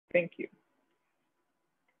Thank you.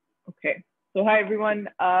 Okay. So hi, everyone.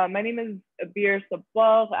 My name is Abir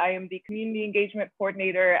Sabwal. I am the Community Engagement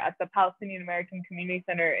Coordinator at the Palestinian American Community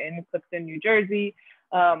Center in Clifton, New Jersey.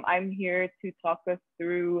 I'm here to talk us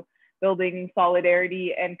through building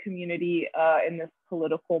solidarity and community in this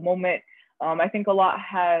political moment. I think a lot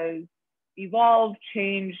has evolved,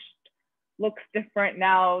 changed, looks different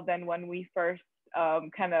now than when we first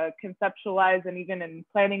kind of conceptualized, and even in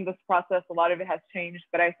planning this process, a lot of it has changed.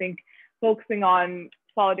 But I think focusing on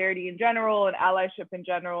solidarity in general and allyship in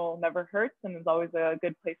general never hurts, and is always a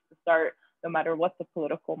good place to start, no matter what the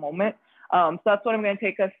political moment. So that's what I'm going to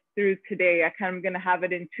take us through today. I kind of going to have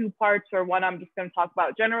it in two parts, or one, I'm just going to talk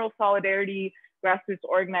about general solidarity, grassroots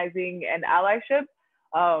organizing, and allyship,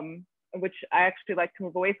 which I actually like to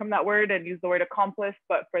move away from that word and use the word accomplice,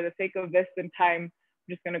 but for the sake of this and time,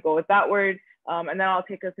 I'm just going to go with that word. And then I'll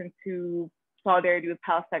take us into solidarity with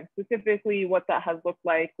Palestine specifically, what that has looked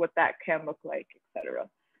like, what that can look like, etc.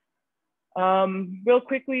 Real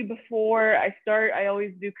quickly before I start, I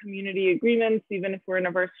always do community agreements, even if we're in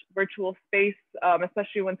a virtual space,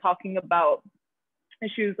 especially when talking about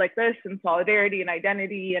issues like this and solidarity and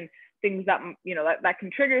identity and things that, that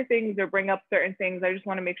can trigger things or bring up certain things. I just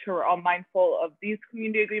want to make sure we're all mindful of these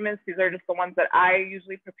community agreements. These are just the ones that I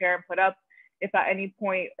usually prepare and put up. If at any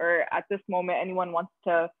point or at this moment anyone wants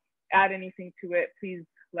to add anything to it, please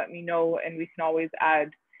let me know, and we can always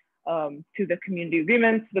add to the community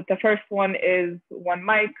agreements. But the first one is one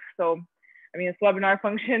mic. So, I mean, it's webinar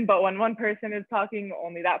function, but when one person is talking,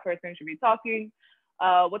 only that person should be talking.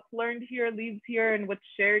 What's learned here leaves here, and what's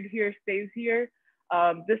shared here stays here.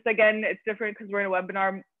 This, again, it's different because we're in a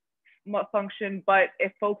webinar function, but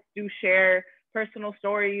if folks do share personal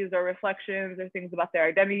stories or reflections or things about their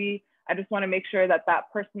identity, I just want to make sure that that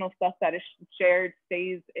personal stuff that is shared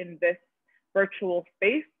stays in this virtual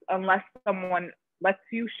space, unless someone lets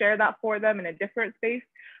you share that for them in a different space.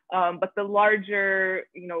 But the larger,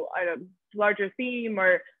 larger theme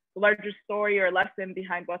or larger story or lesson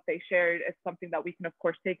behind what they shared is something that we can, of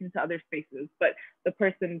course, take into other spaces. But the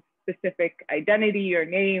person's specific identity or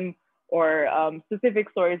name or specific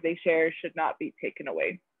stories they share should not be taken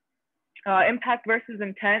away. Impact versus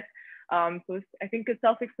intent. So I think it's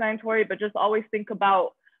self-explanatory, but just always think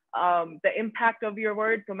about the impact of your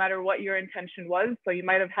words, no matter what your intention was. So you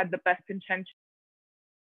might have had the best intention.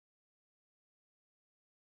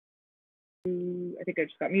 I think I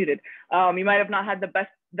just got muted. You might have not had the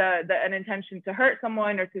best, an intention to hurt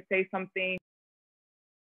someone or to say something.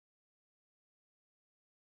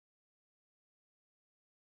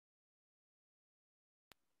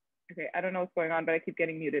 Okay, I don't know what's going on, but I keep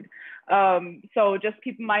getting muted. So just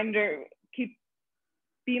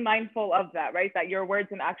be mindful of that, right? That your words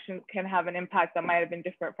and actions can have an impact that might have been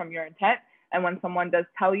different from your intent. And when someone does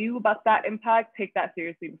tell you about that impact, take that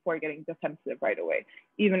seriously before getting defensive right away,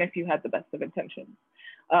 even if you had the best of intentions.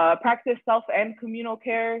 Practice self and communal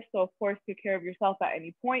care. So of course, take care of yourself at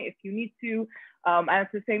any point if you need to. And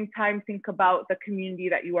at the same time, think about the community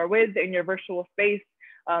that you are with in your virtual space.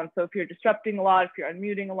 So if you're disrupting a lot, if you're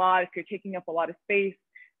unmuting a lot, if you're taking up a lot of space,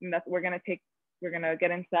 and that's we're gonna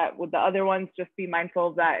get into that with the other ones. Just be mindful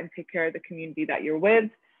of that and take care of the community that you're with.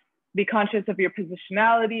 Be conscious of your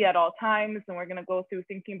positionality at all times. And we're gonna go through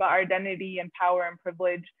thinking about our identity and power and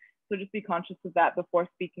privilege. So just be conscious of that before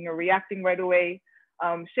speaking or reacting right away.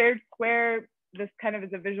 Shared square, this kind of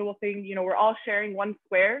is a visual thing. We're all sharing one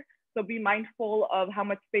square. So be mindful of how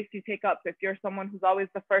much space you take up. If you're someone who's always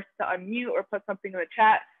the first to unmute or put something in the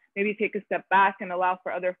chat, maybe take a step back and allow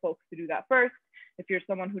for other folks to do that first. If you're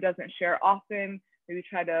someone who doesn't share often, maybe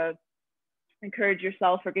try to encourage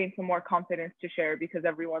yourself or gain some more confidence to share, because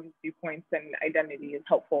everyone's viewpoints and identity is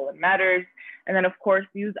helpful and matters. And then of course,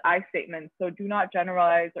 use I statements. So do not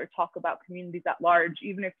generalize or talk about communities at large,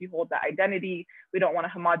 even if you hold that identity. We don't want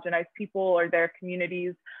to homogenize people or their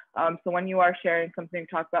communities. So when you are sharing something,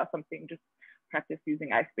 talk about something, just practice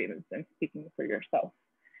using I statements and speaking for yourself.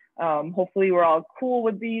 Hopefully we're all cool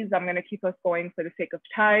with these. I'm going to keep us going for the sake of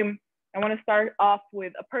time. I want to start off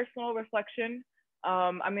with a personal reflection.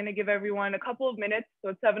 I'm going to give everyone a couple of minutes. So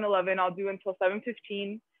it's 7:11. I'll do until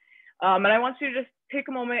 7:15. And I want you to just take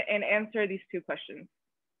a moment and answer these two questions.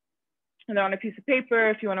 And they're on a piece of paper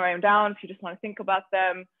if you want to write them down, if you just want to think about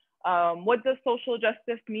them. What does social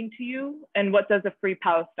justice mean to you? And what does a free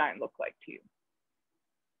Palestine look like to you?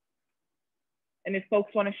 And if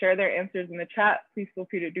folks want to share their answers in the chat, please feel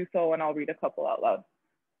free to do so, and I'll read a couple out loud.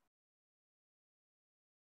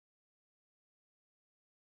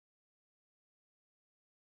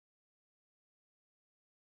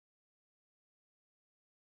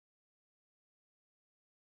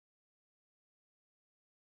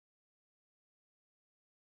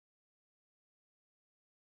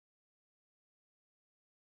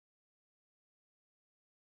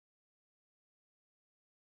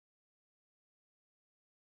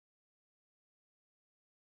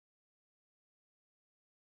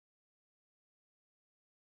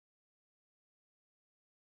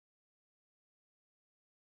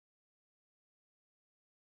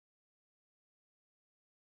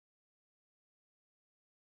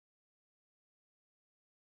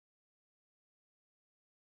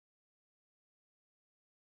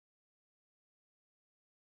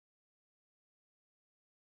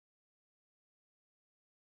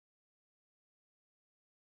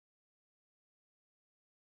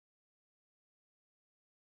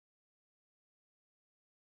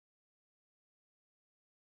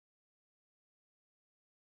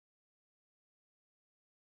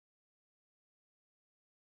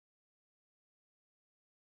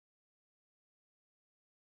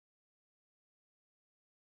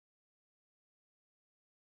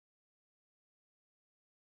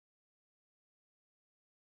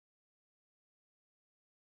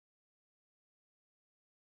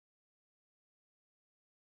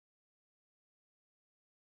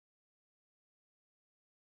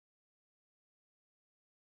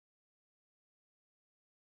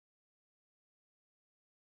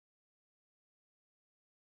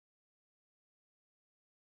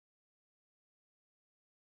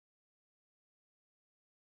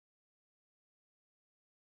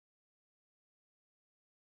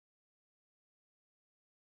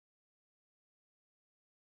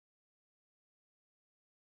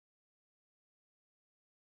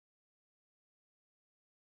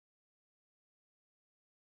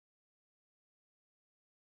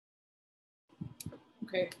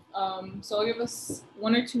 Okay, so I'll give us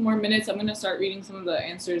 1 or 2 more minutes. I'm gonna start reading some of the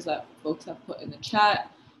answers that folks have put in the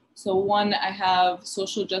chat. So one, I have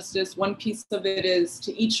social justice. One piece of it is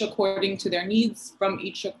to each according to their needs, from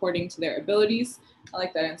each according to their abilities. I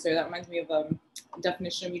like that answer. That reminds me of a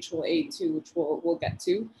definition of mutual aid too, which we'll get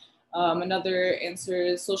to. Another answer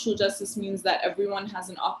is social justice means that everyone has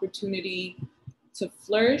an opportunity to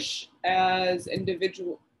flourish as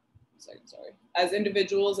individuals,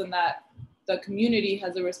 and that the community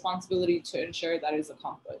has a responsibility to ensure that is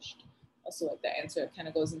accomplished. Also like that answer, it kind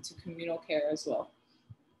of goes into communal care as well.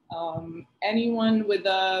 Anyone with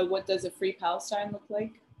what does a free Palestine look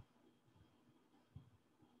like?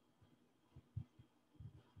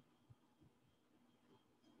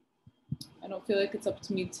 I don't feel like it's up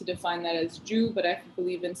to me to define that as Jew, but I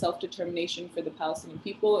believe in self-determination for the Palestinian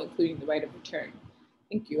people, including the right of return.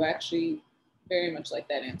 Thank you. I actually very much like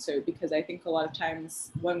that answer, because I think a lot of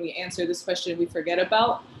times when we answer this question, we forget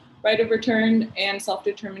about right of return and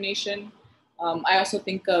self-determination. I also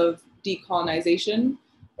think of decolonization,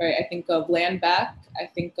 right? I think of land back. I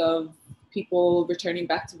think of people returning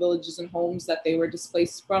back to villages and homes that they were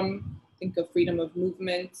displaced from. I think of freedom of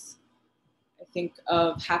movement. I think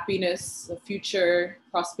of happiness, the future,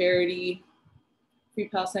 prosperity. Free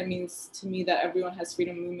Palestine means to me that everyone has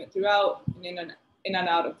freedom of movement throughout and in and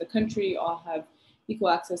out of the country, all have equal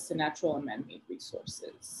access to natural and man-made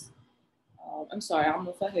resources. I'm sorry,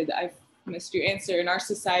 Al-Mufahid, I've missed your answer. In our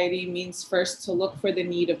society means first to look for the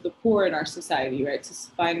need of the poor in our society, right? To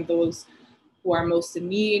find those who are most in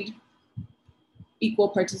need, equal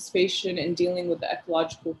participation in dealing with the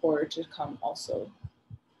ecological horror to come also.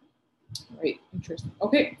 Right, interesting.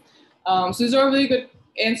 Okay, so these are a really good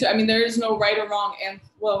answer. I mean, there is no right or wrong answer.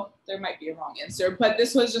 Well, there might be a wrong answer, but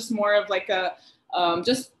this was just more of like a,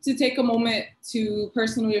 just to take a moment to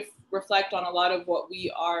personally reflect on a lot of what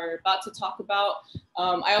we are about to talk about.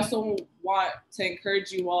 I also want to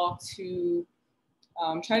encourage you all to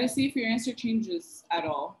try to see if your answer changes at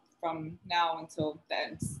all from now until the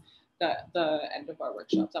end of our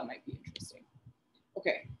workshop. That might be interesting.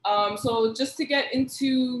 Okay, so just to get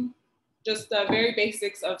into just the very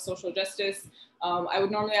basics of social justice. I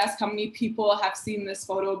would normally ask how many people have seen this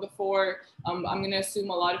photo before. I'm gonna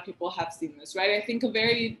assume a lot of people have seen this, right? I think a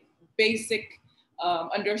very basic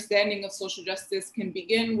understanding of social justice can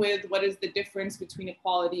begin with what is the difference between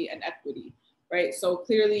equality and equity, right? So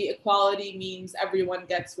clearly equality means everyone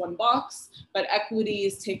gets one box, but equity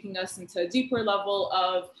is taking us into a deeper level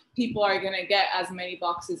of people are gonna get as many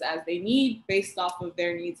boxes as they need based off of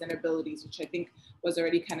their needs and abilities, which I think was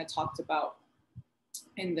already kind of talked about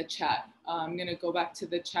in the chat. I'm gonna go back to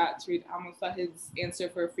the chat to read Al-Mufahid's answer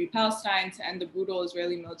for a free Palestine, to end the brutal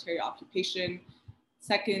Israeli military occupation.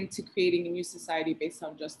 Second, to creating a new society based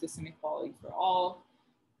on justice and equality for all.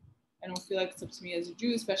 I don't feel like it's up to me as a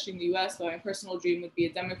Jew, especially in the US, but my personal dream would be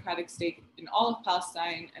a democratic state in all of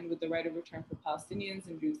Palestine, and with the right of return for Palestinians,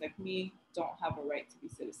 and Jews like me don't have a right to be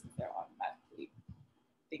citizens there automatically.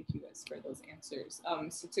 Thank you guys for those answers.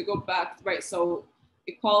 So to go back, right, so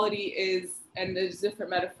equality is, and there's a different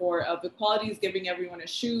metaphor of equality is giving everyone a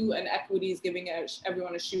shoe, and equity is giving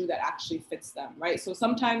everyone a shoe that actually fits them, right? So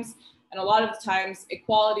sometimes, and a lot of the times,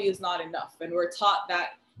 equality is not enough, and we're taught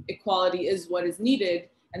that equality is what is needed,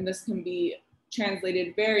 and this can be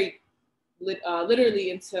translated very literally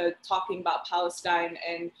into talking about Palestine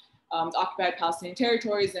and the occupied Palestinian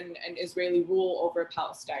territories and Israeli rule over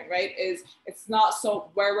Palestine, right? It's not so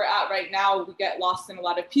where we're at right now, we get lost in a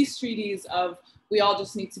lot of peace treaties of we all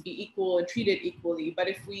just need to be equal and treated equally.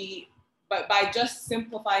 But by just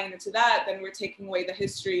simplifying into that, then we're taking away the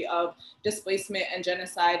history of displacement and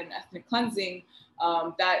genocide and ethnic cleansing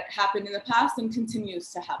that happened in the past and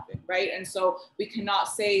continues to happen, right? And so we cannot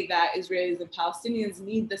say that Israelis and Palestinians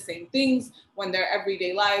need the same things when their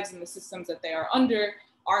everyday lives and the systems that they are under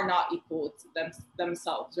are not equal to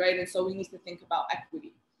themselves, right? And so we need to think about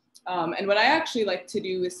equity. And what I actually like to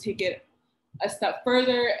do is take it a step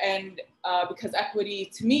further, and because equity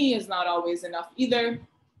to me is not always enough either,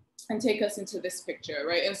 and take us into this picture,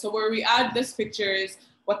 right? And so where we add this picture is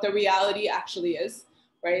what the reality actually is,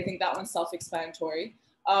 right? I think that one's self-explanatory.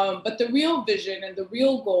 But the real vision and the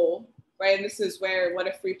real goal, right? And this is where what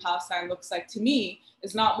a free Palestine looks like to me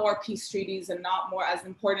is not more peace treaties and not more, as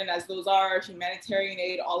important as those are, humanitarian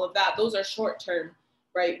aid, all of that. Those are short-term,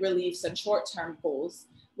 right, reliefs and short-term goals.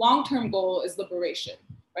 Long-term goal is liberation,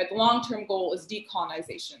 right? The long-term goal is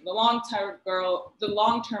decolonization. The long-term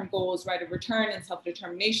goal is right of return and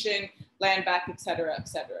self-determination, land back, et cetera,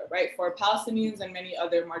 right? For Palestinians and many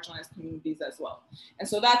other marginalized communities as well. And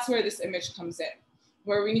so that's where this image comes in,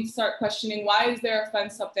 where we need to start questioning, why is there a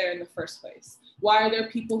fence up there in the first place? why are there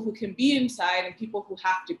people who can be inside and people who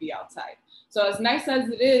have to be outside? So as nice as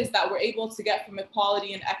it is that we're able to get from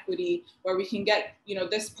equality and equity, where we can get, you know,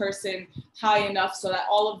 this person high enough so that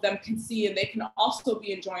all of them can see and they can also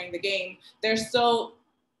be enjoying the game, they're still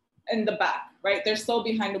in the back, right? They're still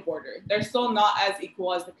behind the border. They're still not as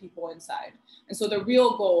equal as the people inside. And so the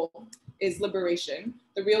real goal is liberation.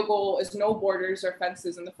 The real goal is no borders or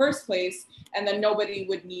fences in the first place. And then nobody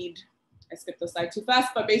would need, I skipped the slide too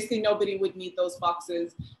fast, but basically nobody would need those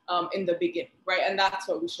boxes in the beginning, right? And that's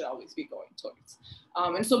what we should always be going towards.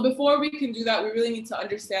 And so before we can do that, we really need to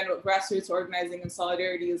understand what grassroots organizing and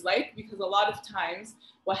solidarity is like, because a lot of times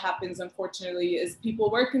what happens, unfortunately, is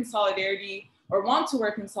people work in solidarity or want to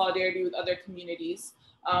work in solidarity with other communities,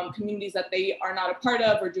 communities that they are not a part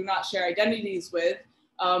of or do not share identities with,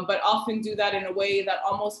 but often do that in a way that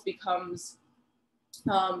almost becomes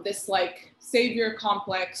this like savior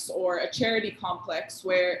complex or a charity complex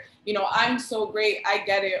where, you know, I'm so great, I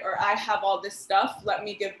get it, or I have all this stuff, let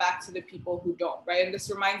me give back to the people who don't, right? And this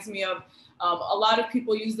reminds me of a lot of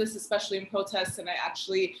people use this, especially in protests, and I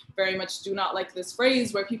actually very much do not like this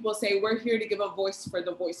phrase where people say, we're here to give a voice for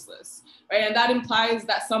the voiceless, right? And that implies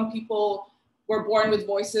that some people were born with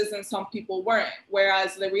voices and some people weren't,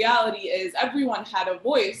 whereas the reality is everyone had a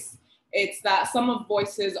voice. It's that some of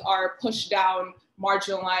voices are pushed down,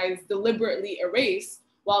 marginalized, deliberately erased,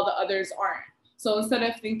 while the others aren't. So instead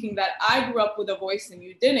of thinking that I grew up with a voice and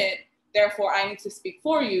you didn't, therefore I need to speak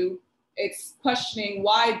for you, it's questioning,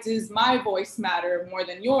 why does my voice matter more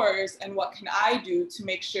than yours, and what can I do to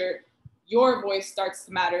make sure your voice starts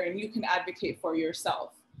to matter and you can advocate for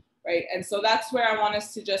yourself, right? And so that's where I want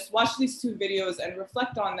us to just watch these two videos and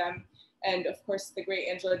reflect on them. And of course, the great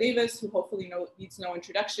Angela Davis, who hopefully needs no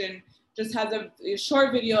introduction, just has a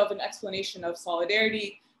short video of an explanation of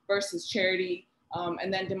solidarity versus charity,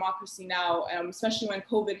 and then democracy now, especially when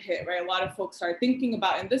COVID hit, right? A lot of folks are thinking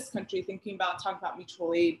about, in this country, thinking about talking about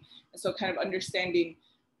mutual aid. And so kind of understanding,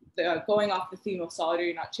 going off the theme of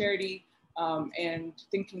solidarity, not charity, and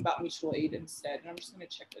thinking about mutual aid instead. And I'm just gonna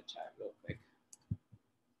check the chat real quick.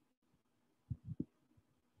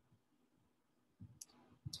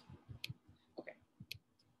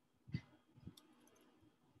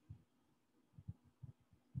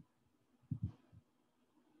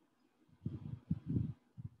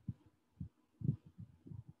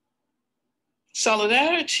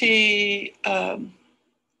 Solidarity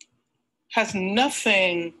has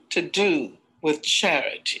nothing to do with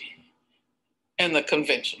charity in the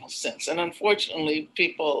conventional sense. And unfortunately,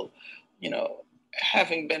 people, you know,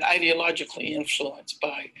 having been ideologically influenced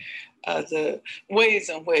by the ways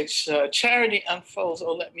in which charity unfolds,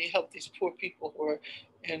 oh, let me help these poor people who are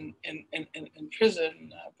in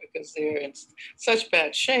prison because they're in such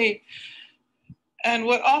bad shape. And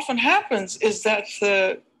what often happens is that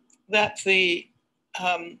the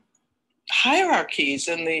hierarchies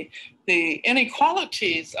and the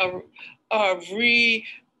inequalities are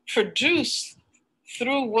reproduced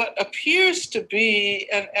through what appears to be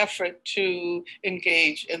an effort to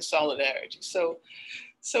engage in solidarity. So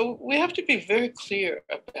we have to be very clear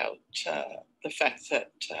about the fact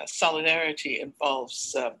that solidarity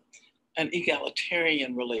involves an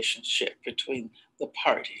egalitarian relationship between the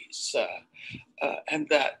parties. And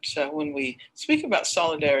that when we speak about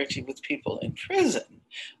solidarity with people in prison,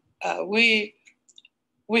 we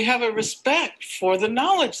have a respect for the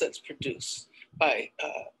knowledge that's produced by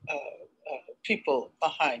people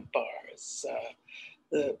behind bars.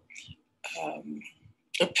 The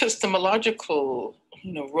epistemological,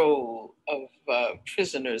 role of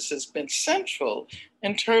prisoners has been central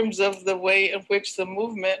in terms of the way in which the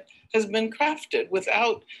movement has been crafted.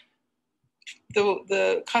 Without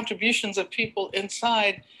the contributions of people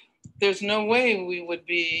inside, there's no way we would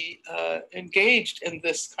be engaged in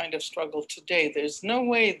this kind of struggle today. There's no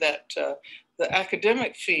way that the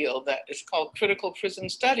academic field that is called critical prison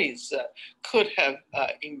studies could have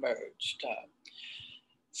emerged.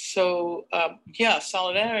 So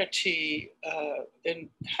solidarity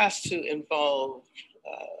has to involve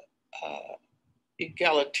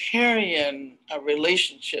egalitarian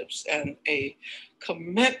relationships and a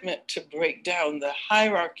commitment to break down the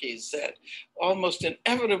hierarchies that almost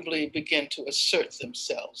inevitably begin to assert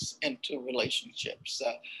themselves into relationships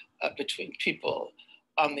between people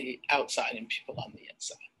on the outside and people on the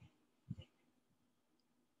inside.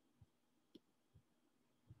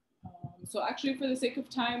 So actually, for the sake of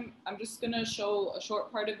time, I'm just gonna show a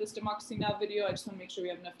short part of this Democracy Now! Video. I just wanna make sure we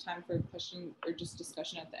have enough time for a question or just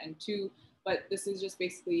discussion at the end too. But this is just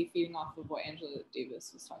basically feeding off of what Angela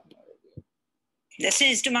Davis was talking about earlier. This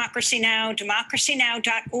is Democracy Now!,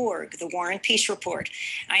 democracynow.org, the War and Peace Report.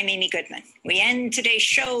 I'm Amy Goodman. We end today's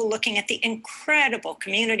show looking at the incredible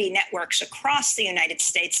community networks across the United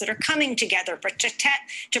States that are coming together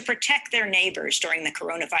to protect their neighbors during the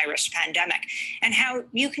coronavirus pandemic, and how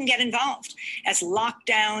you can get involved as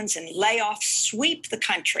lockdowns and layoffs sweep the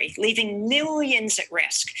country, leaving millions at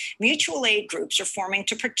risk. Mutual aid groups are forming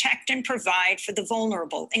to protect and provide for the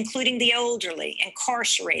vulnerable, including the elderly,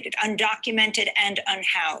 incarcerated, undocumented, and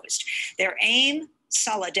unhoused. Their aim,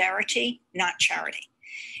 solidarity, not charity.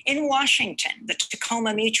 In Washington, the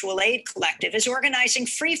Tacoma Mutual Aid Collective is organizing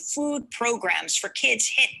free food programs for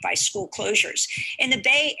kids hit by school closures. In the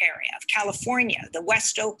Bay Area of California, the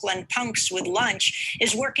West Oakland Punks with Lunch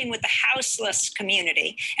is working with the houseless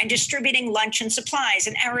community and distributing lunch and supplies.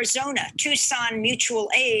 In Arizona, Tucson Mutual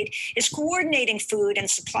Aid is coordinating food and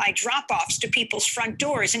supply drop-offs to people's front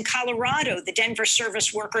doors. In Colorado, the Denver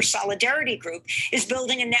Service Worker Solidarity Group is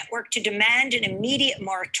building a network to demand an immediate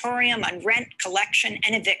moratorium on rent collection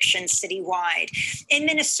and eviction citywide. In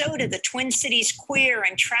Minnesota, the Twin Cities Queer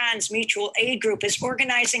and Trans Mutual Aid Group is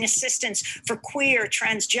organizing assistance for queer,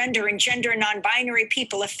 transgender, and gender non-binary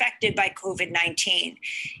people affected by COVID-19.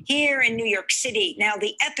 Here in New York City, now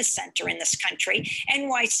the epicenter in this country,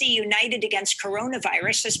 NYC United Against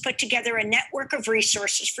Coronavirus has put together a network of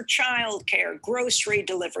resources for childcare, grocery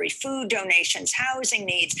delivery, food donations, housing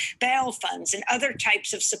needs, bail funds, and other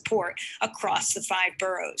types of support across the 5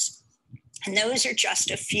 boroughs. And those are just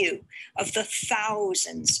a few of the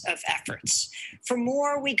thousands of efforts. For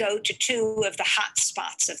more, we go to 2 of the hot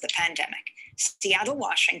spots of the pandemic, Seattle,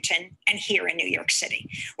 Washington, and here in New York City.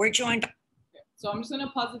 We're joined by... So I'm just gonna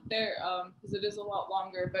pause it there because it is a lot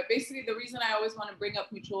longer, but basically the reason I always wanna bring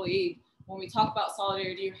up mutual aid when we talk about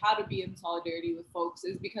solidarity or how to be in solidarity with folks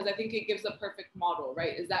is because I think it gives a perfect model,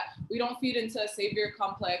 right? Is that we don't feed into a savior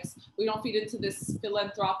complex. We don't feed into this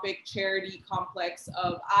philanthropic charity complex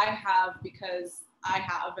of I have because I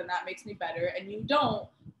have and that makes me better and you don't,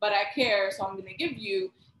 but I care, so I'm gonna give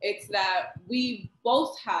you. It's that we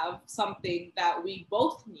both have something that we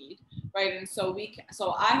both need, right? And so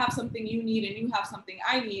so I have something you need and you have something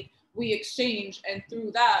I need. We exchange, and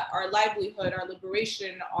through that, our livelihood, our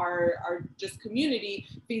liberation, our just community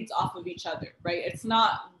feeds off of each other, right? It's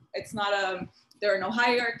not there are no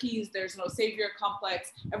hierarchies, there's no savior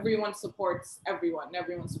complex. Everyone supports everyone,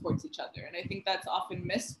 everyone supports each other. And I think that's often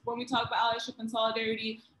missed when we talk about allyship and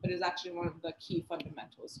solidarity, but is actually one of the key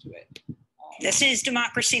fundamentals to it. This is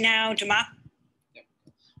Democracy Now!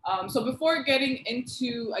 So before getting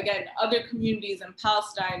into, again, other communities in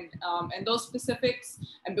Palestine and those specifics,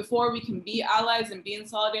 and before we can be allies and be in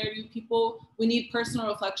solidarity with people, we need personal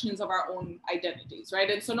reflections of our own identities, right?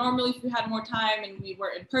 And so normally if we had more time and we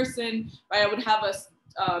were in person, right, I would have us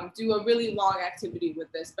do a really long activity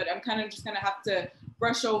with this, but I'm kind of just gonna have to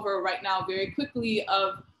brush over right now very quickly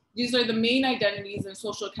of these are the main identities and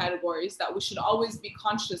social categories that we should always be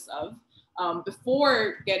conscious of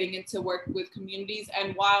before getting into work with communities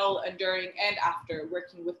and while and during and after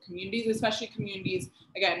working with communities, especially communities,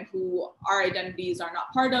 again, who our identities are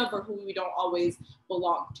not part of or who we don't always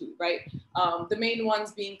belong to, right? The main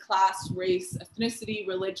ones being class, race, ethnicity,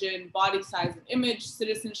 religion, body size and image,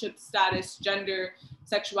 citizenship status, gender,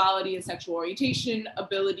 sexuality and sexual orientation,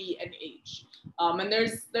 ability, and age. And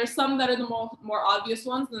there's some that are the more obvious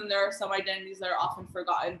ones, and then there are some identities that are often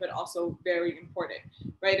forgotten, but also very important,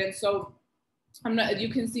 right? And so you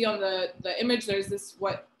can see on the image, there's this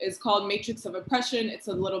what is called matrix of oppression. It's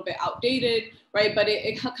a little bit outdated, right? But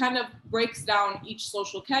it kind of breaks down each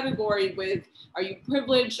social category with, are you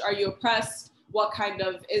privileged? Are you oppressed? What kind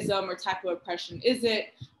of ism or type of oppression is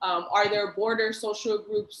it? Are there border social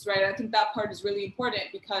groups, right? I think that part is really important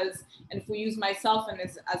because, and if we use myself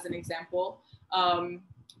as an example,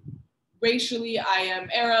 racially, I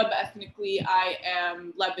am Arab. Ethnically, I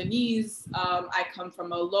am Lebanese. I come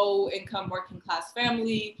from a low income working class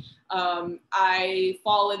family. I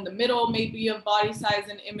fall in the middle maybe of body size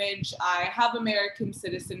and image. I have American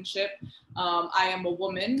citizenship. I am a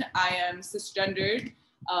woman. I am cisgendered.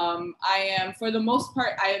 I am, for the most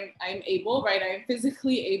part, I'm able, right? I am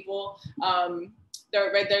physically able.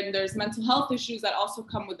 There's mental health issues that also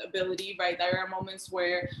come with ability, right? There are moments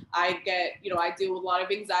where I deal with a lot of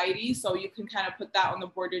anxiety, so you can kind of put that on the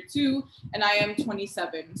border too. And I am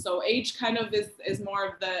 27, so age kind of is more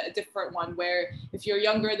of the different one, where if you're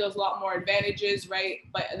younger, there's a lot more advantages, right?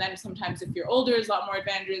 And then sometimes if you're older, there's a lot more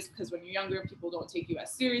advantages because when you're younger, people don't take you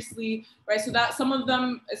as seriously, right? So that some of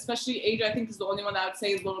them, especially age, I think is the only one that I would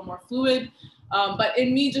say is a little more fluid. But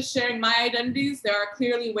in me just sharing my identities, there are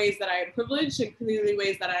clearly ways that I am privileged and clearly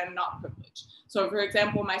ways that I am not privileged. So for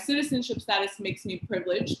example, my citizenship status makes me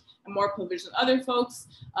privileged and more privileged than other folks.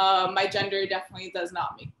 My gender definitely does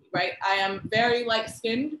not make me, right? I am very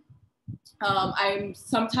light-skinned. I'm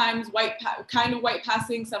sometimes kind of white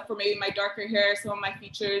passing, except for maybe my darker hair, some of my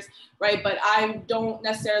features, right? But I don't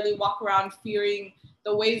necessarily walk around fearing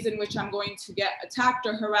the ways in which I'm going to get attacked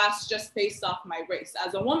or harassed just based off my race.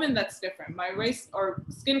 As a woman, that's different. My race or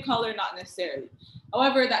skin color, not necessarily.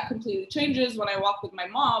 However, that completely changes when I walk with my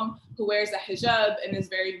mom, who wears a hijab and is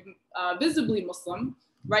very visibly Muslim,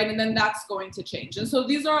 right? And then that's going to change. And so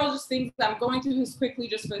these are all just things that I'm going through this quickly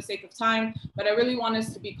just for the sake of time, but I really want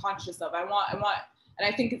us to be conscious of.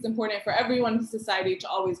 And I think it's important for everyone in society to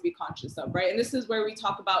always be conscious of, right? And this is where we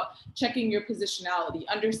talk about checking your positionality,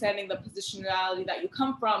 understanding the positionality that you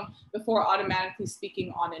come from before automatically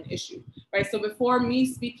speaking on an issue, right? So before me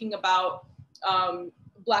speaking about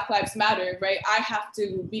Black Lives Matter, right, I have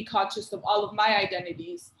to be conscious of all of my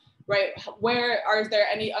identities, right? Where are there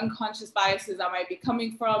any unconscious biases I might be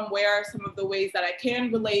coming from? Where are some of the ways that I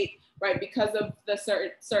can relate, right, because of the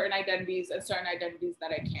certain identities and certain identities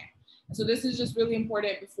that I can't? So this is just really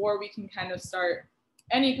important before we can kind of start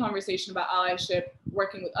any conversation about allyship,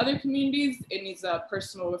 working with other communities. It needs a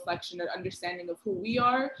personal reflection and understanding of who we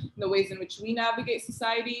are, and the ways in which we navigate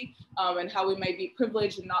society, and how we might be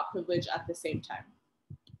privileged and not privileged at the same time.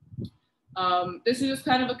 This is just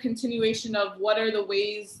kind of a continuation of what are the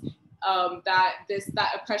ways that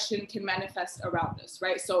oppression can manifest around us,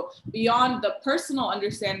 right? So beyond the personal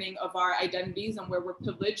understanding of our identities and where we're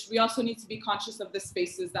privileged, we also need to be conscious of the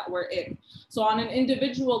spaces that we're in. So on an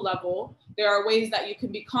individual level, there are ways that you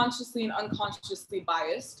can be consciously and unconsciously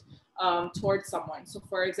biased towards someone. So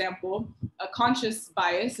for example, a conscious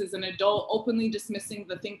bias is an adult openly dismissing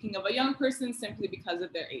the thinking of a young person simply because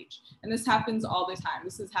of their age. And this happens all the time.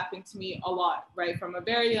 This has happened to me a lot, right? From a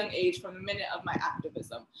very young age, from the minute of my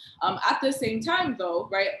activism. At the same time though,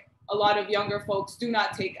 right, a lot of younger folks do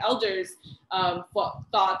not take elders'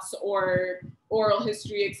 thoughts or oral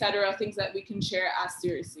history, et cetera, things that we can share as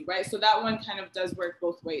seriously, right? So that one kind of does work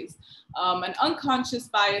both ways. An unconscious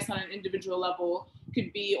bias on an individual level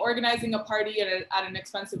could be organizing a party at an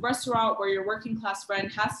expensive restaurant where your working class friend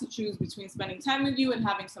has to choose between spending time with you and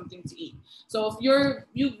having something to eat. So if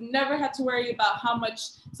you've never had to worry about how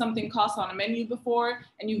much something costs on a menu before,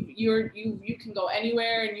 and you can go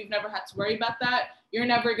anywhere and you've never had to worry about that, you're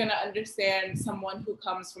never gonna understand someone who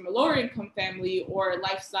comes from a lower income family or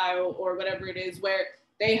lifestyle or whatever it is, where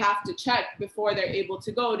they have to check before they're able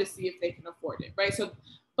to go to see if they can afford it, right? So,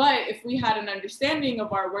 but if we had an understanding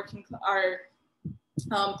of our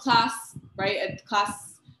class, right, and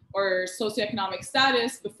class or socioeconomic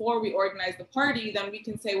status before we organize the party, then we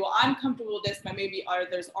can say, well, I'm comfortable with this, but maybe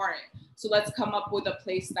others aren't. So let's come up with a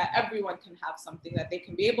place that everyone can have something that they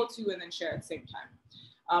can be able to and then share at the same time.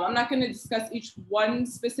 I'm not going to discuss each one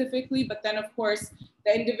specifically, but then of course,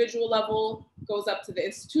 the individual level goes up to the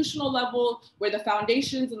institutional level, where the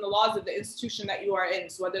foundations and the laws of the institution that you are in.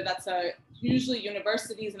 So whether that's usually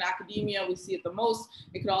universities and academia, we see it the most.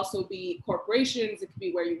 It could also be corporations. It could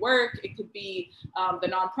be where you work. It could be the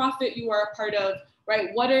nonprofit you are a part of,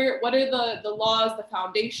 right? What are the laws, the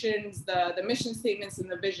foundations, the mission statements, and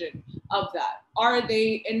the vision of that? Are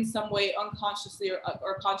they in some way unconsciously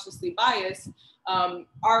or consciously biased?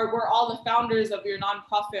 Were all the founders of your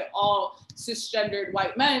nonprofit all cisgendered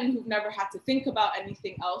white men who've never had to think about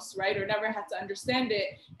anything else, right? Or never had to understand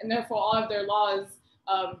it. And therefore all of their laws,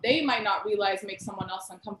 they might not realize make someone else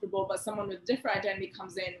uncomfortable, but someone with different identity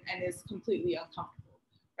comes in and is completely uncomfortable,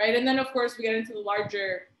 right? And then of course we get into the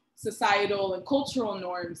larger societal and cultural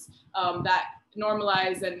norms that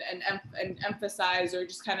normalize and emphasize or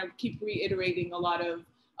just kind of keep reiterating a lot of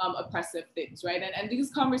oppressive things, right? And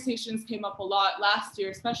these conversations came up a lot last year,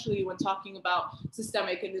 especially when talking about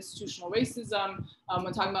systemic and institutional racism,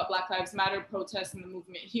 when talking about Black Lives Matter protests and the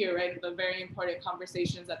movement here, right? The very important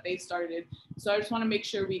conversations that they started. So I just want to make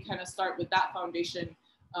sure we kind of start with that foundation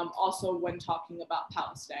also when talking about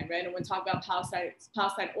Palestine, right? And when talking about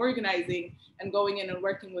Palestine organizing and going in and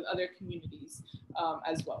working with other communities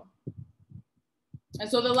as well. And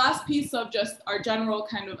so the last piece of just our general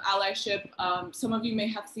kind of allyship, some of you may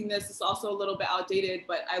have seen this, it's also a little bit outdated,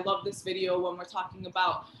 but I love this video when we're talking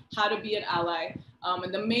about how to be an ally.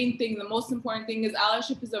 And the main thing, the most important thing is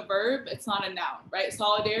allyship is a verb, it's not a noun, right?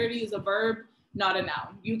 Solidarity is a verb, not a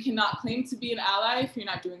noun. You cannot claim to be an ally if you're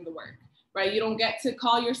not doing the work, right? You don't get to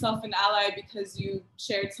call yourself an ally because you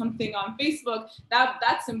shared something on Facebook.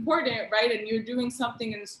 That's important, right? And you're doing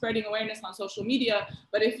something and spreading awareness on social media.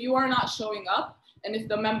 But if you are not showing up, and if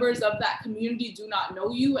the members of that community do not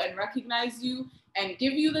know you and recognize you and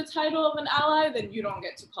give you the title of an ally, then you don't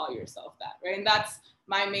get to call yourself that, right? And that's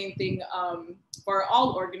my main thing for all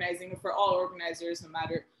organizing, for all organizers, no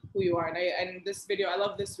matter who you are. And this video, I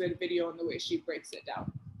love this video and the way she breaks it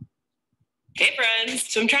down. Hey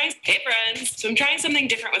friends, so I'm trying something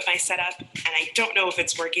different with my setup, and I don't know if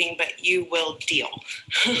it's working, but you will deal.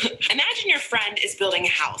 Imagine your friend is building a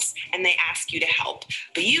house and they ask you to help,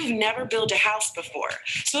 but you've never built a house before.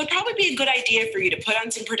 So it'd probably be a good idea for you to put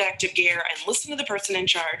on some protective gear and listen to the person in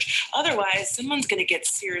charge. Otherwise, someone's gonna get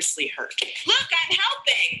seriously hurt. Look, I'm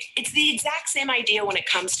helping! It's the exact same idea when it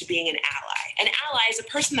comes to being an ally. An ally is a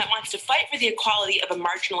person that wants to fight for the equality of a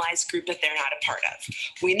marginalized group that they're not a part of.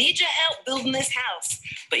 We need your help building this house,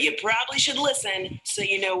 but you probably should listen so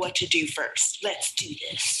you know what to do first. Let's do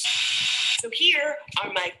this. So here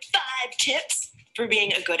are my 5 tips for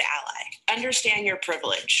being a good ally. Understand your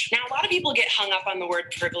privilege. Now, a lot of people get hung up on the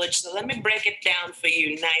word privilege, so let me break it down for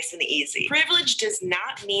you nice and easy. Privilege does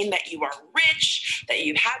not mean that you are rich, that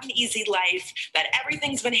you have an easy life, that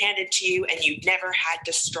everything's been handed to you and you've never had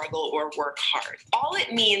to struggle or work hard. All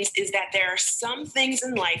it means is that there are some things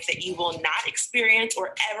in life that you will not experience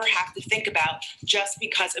or ever have to think about just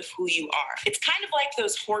because of who you are. It's kind of like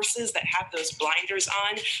those horses that have those blinders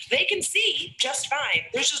on. They can see just fine.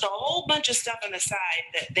 There's just a whole bunch of stuff on the side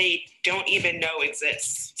that they don't even know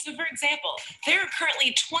exists. So for example, there are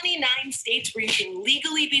currently 29 states where you can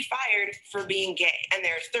legally be fired for being gay, and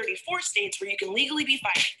there are 34 states where you can legally be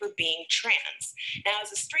fired for being trans. Now,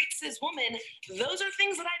 as a straight cis woman, those are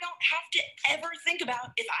things that I don't have to ever think about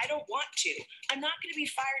if I don't want to. I'm not going to be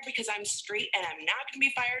fired because I'm straight, and I'm not going to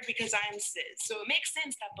be fired because I'm cis. So it makes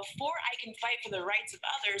sense that before I can fight for the rights of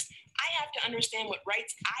others, I have to understand what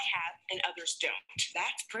rights I have and others don't.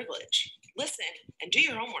 That's privilege. Listen and do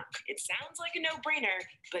your homework. It sounds like a no-brainer,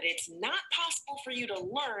 but it's not possible for you to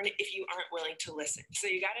learn if you aren't willing to listen. So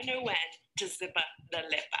you gotta know when to zip up the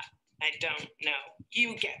lip up. I don't know.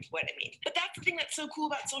 You get what I mean. But that's the thing that's so cool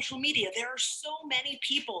about social media. There are so many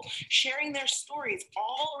people sharing their stories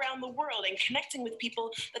all around the world and connecting with people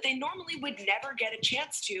that they normally would never get a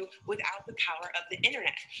chance to without the power of the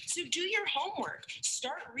internet. So do your homework.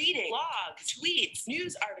 Start reading blogs, tweets,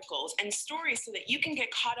 news articles, and stories so that you can get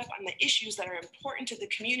caught up on the issues that are important to the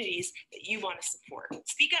communities that you want to support.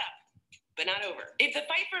 Speak up, but not over. If the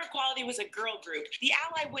Fight for Equality was a girl group, the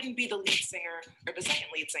ally wouldn't be the lead singer or the second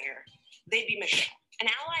lead singer. They'd be Michelle. An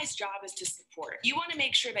ally's job is to support. You want to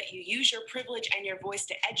make sure that you use your privilege and your voice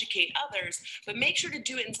to educate others, but make sure to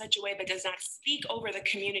do it in such a way that does not speak over the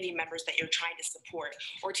community members that you're trying to support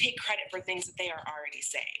or take credit for things that they are already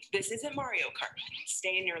saying. This isn't Mario Kart.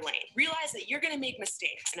 Stay in your lane. Realize that you're going to make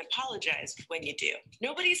mistakes and apologize when you do.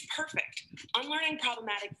 Nobody's perfect. Unlearning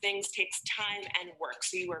problematic things takes time and work,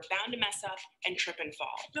 so you are bound to mess up and trip and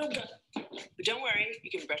fall. But don't worry, you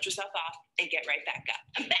can brush yourself off and get right back up.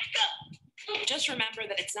 And back up! Just remember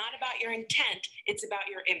that it's not about your intent, it's about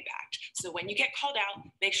your impact. So when you get called out,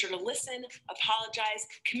 make sure to listen, apologize,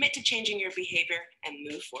 commit to changing your behavior, and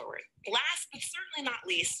move forward. Last but certainly not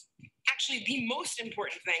least, actually the most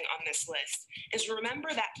important thing on this list is remember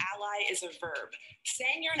that ally is a verb.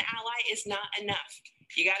 Saying you're an ally is not enough.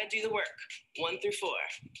 You got to do the work. 1 through 4.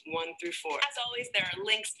 1 through 4. As always, there are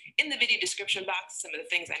links in the video description box, some of the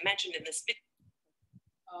things I mentioned in this video.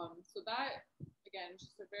 So that, again,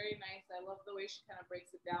 just a very nice, I love the way she kind of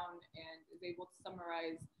breaks it down and is able to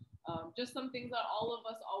summarize just some things that all of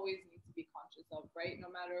us always need to be conscious of, right? No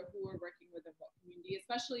matter who we're working with in what community,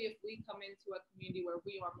 especially if we come into a community where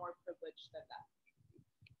we are more privileged than that,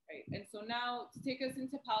 right? And so now to take us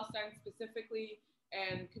into Palestine specifically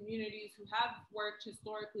and communities who have worked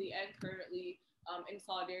historically and currently in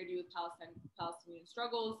solidarity with Palestinian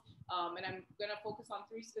struggles. And I'm going to focus on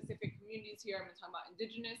 3 specific communities here. I'm going to talk about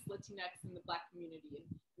Indigenous, Latinx, and the Black community.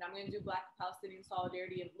 And I'm going to do Black Palestinian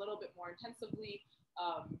solidarity a little bit more intensively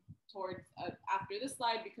towards after this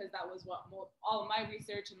slide, because that was what all of my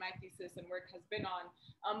research and my thesis and work has been on.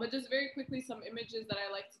 But just very quickly, some images that I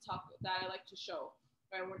like to show,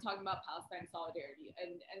 right, when we're talking about Palestine solidarity.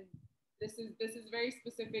 And this is very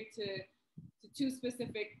specific to 2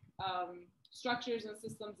 specific structures and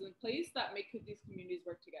systems in place that make these communities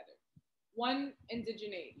work together. One,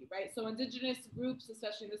 indigeneity, right? So indigenous groups,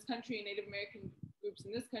 especially in this country, Native American groups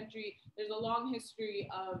in this country, there's a long history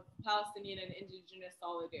of Palestinian and indigenous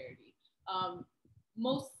solidarity.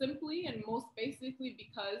 Most simply and most basically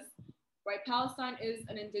because, right, Palestine is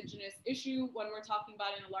an indigenous issue when we're talking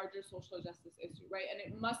about in a larger social justice issue, right? And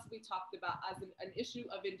it must be talked about as an issue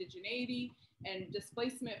of indigeneity and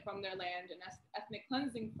displacement from their land and ethnic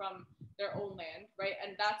cleansing from their own land, right?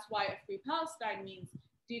 And that's why a free Palestine means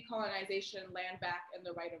decolonization, land back, and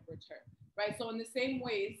the right of return, right? So in the same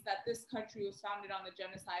ways that this country was founded on the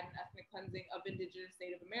genocide and ethnic cleansing of indigenous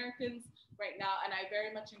Native Americans right now, and I very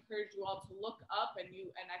much encourage you all to look up, and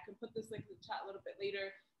I can put this link in the chat a little bit later,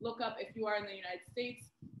 look up if you are in the United States,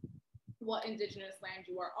 what indigenous land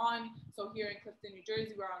you are on. So here in Clifton, New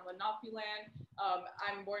Jersey, we're on Lenape land.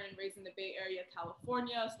 I'm born and raised in the Bay Area,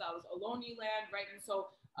 California, so that was Ohlone land, right? And so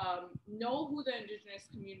know who the indigenous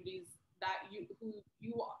communities that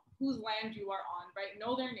whose land you are on, right?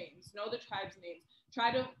 Know their names, know the tribe's names.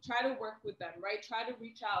 Try to work with them, right? Try to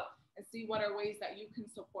reach out and see what are ways that you can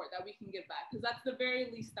support, that we can give back, because that's the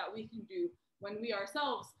very least that we can do when we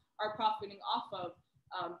ourselves are profiting off of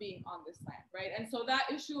being on this land, right? And so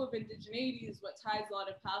that issue of indigeneity is what ties a lot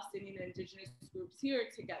of Palestinian and indigenous groups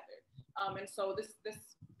here together. And so this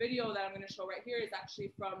video that I'm going to show right here is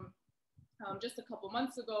actually from just a couple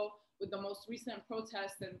months ago, with the most recent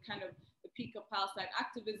protests and kind of the peak of Palestine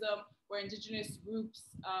activism, where indigenous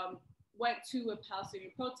groups went to a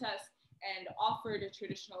Palestinian protest and offered a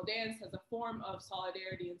traditional dance as a form of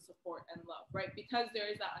solidarity and support and love, right? Because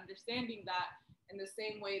there is that understanding that in the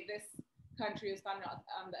same way this country is founded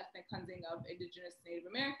on the ethnic cleansing of indigenous Native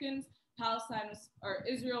Americans,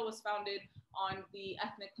 Israel was founded on the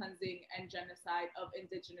ethnic cleansing and genocide of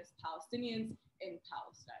indigenous Palestinians in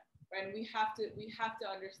Palestine, right? And we have to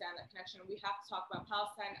understand that connection. We have to talk about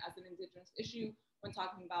Palestine as an indigenous issue when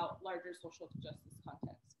talking about larger social justice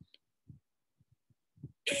context.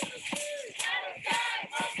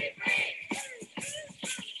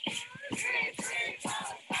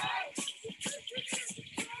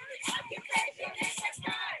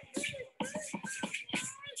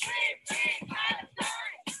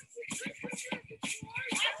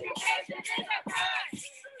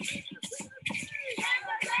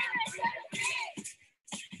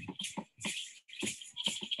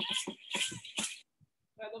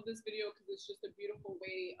 I love this video because it's just a beautiful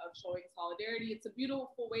way of showing solidarity. It's a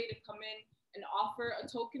beautiful way to come in and offer a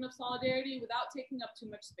token of solidarity without taking up too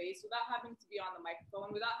much space, without having to be on the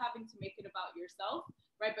microphone, without having to make it about yourself,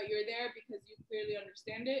 right? But you're there because you clearly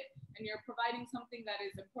understand it and you're providing something that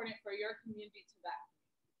is important for your community to that.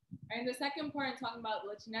 And the second part, talking about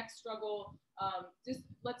Latinx struggle,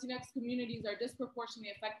 Latinx communities are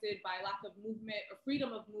disproportionately affected by lack of movement or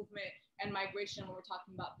freedom of movement and migration when we're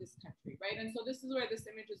talking about this country, right? And so this is where this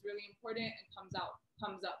image is really important and comes up.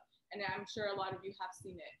 And I'm sure a lot of you have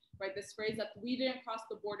seen it, right? This phrase that we didn't cross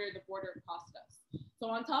the border crossed us. So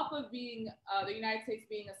on top of being the United States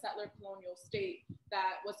being a settler colonial state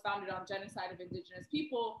that was founded on genocide of indigenous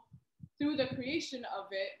people, through the creation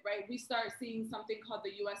of it, right, we start seeing something called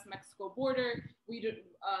the US-Mexico border.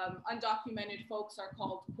 Undocumented folks are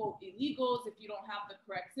called, quote, illegals if you don't have the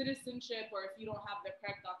correct citizenship or if you don't have the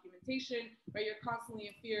correct documentation, right? You're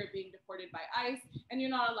constantly in fear of being deported by ICE and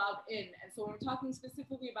you're not allowed in. And so when we're talking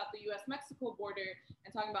specifically about the US-Mexico border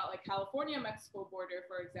and talking about like California-Mexico border,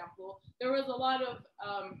 for example, there was a lot of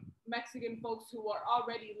Mexican folks who were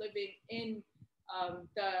already living in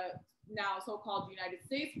the now so-called United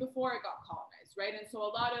States before it got colonized, right? And so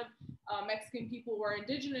a lot of Mexican people were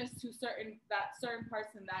indigenous to certain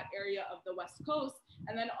parts in that area of the West Coast.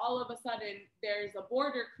 And then all of a sudden there's a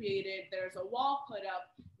border created, there's a wall put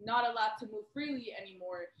up, not allowed to move freely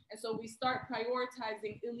anymore. And so we start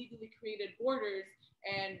prioritizing illegally created borders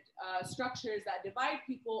and structures that divide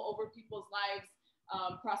people over people's lives,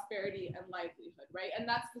 prosperity and livelihood, right? And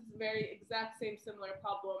that's this very exact same similar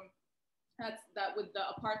problem that with the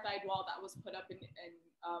apartheid wall that was put up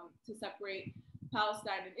to separate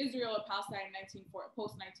Palestine and Israel, or Palestine in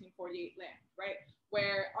post-1948 land, right?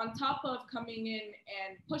 Where on top of coming in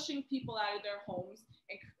and pushing people out of their homes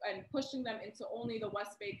and pushing them into only the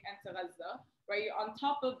West Bank and to Gaza, right? On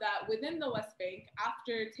top of that, within the West Bank,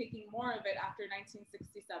 after taking more of it after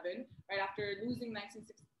 1967, right?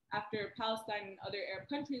 After Palestine and other Arab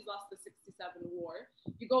countries lost the 67 war,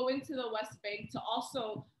 you go into the West Bank to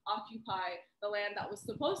also occupy the land that was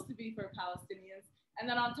supposed to be for Palestinians. And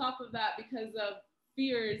then on top of that, because of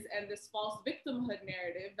fears and this false victimhood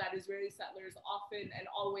narrative that Israeli settlers often and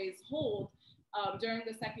always hold during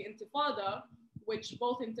the Second Intifada, which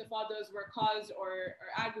both intifadas were caused or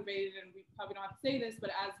aggravated, and we probably don't have to say this, but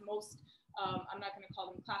as most, I'm not gonna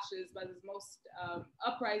call them clashes, but as most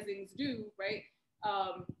uprisings do, right?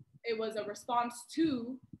 It was a response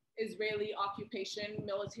to Israeli occupation,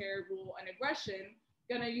 military rule, and aggression,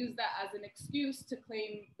 gonna use that as an excuse to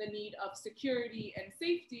claim the need of security and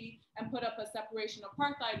safety and put up a separation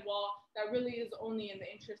apartheid wall that really is only in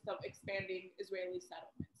the interest of expanding Israeli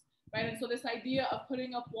settlements, right? And so this idea of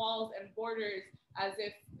putting up walls and borders as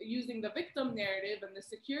if using the victim narrative and the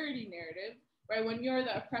security narrative, right? When you're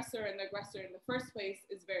the oppressor and the aggressor in the first place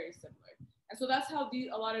is very similar. And so that's how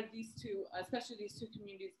a lot of these two, especially these two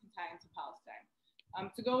communities, can tie into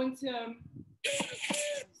Palestine. To go into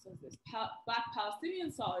Black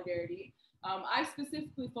Palestinian solidarity, I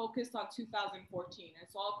specifically focused on 2014. And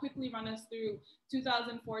so I'll quickly run us through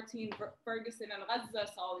 2014 Ferguson and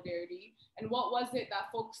Gaza solidarity, and what was it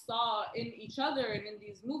that folks saw in each other and in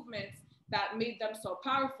these movements that made them so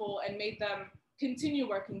powerful and made them continue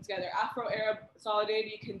working together. Afro-Arab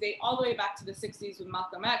solidarity can date all the way back to the 60s with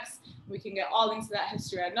Malcolm X. We can get all into that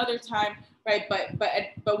history at another time, right?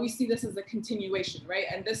 But we see this as a continuation, right?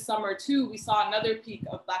 And this summer too, we saw another peak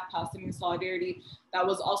of Black Palestinian solidarity that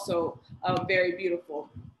was also very beautiful.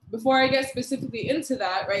 Before I get specifically into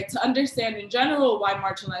that, right, to understand in general why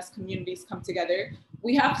marginalized communities come together,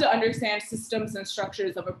 we have to understand systems and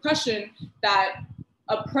structures of oppression that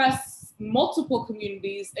oppress multiple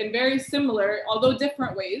communities in very similar, although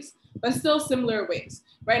different ways, but still similar ways,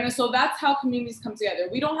 right? And so that's how communities come together.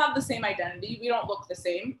 We don't have the same identity, we don't look the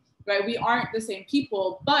same, right? We aren't the same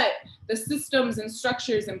people, but the systems and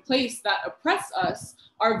structures in place that oppress us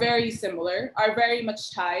are very similar, are very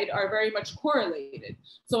much tied, are very much correlated.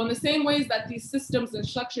 So in the same ways that these systems and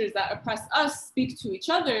structures that oppress us speak to each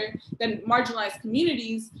other, then marginalized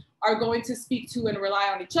communities are going to speak to and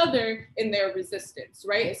rely on each other in their resistance,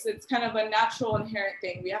 right? It's kind of a natural inherent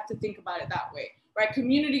thing. We have to think about it that way, right?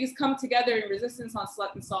 Communities come together in resistance on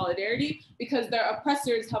and solidarity because their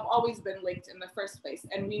oppressors have always been linked in the first place.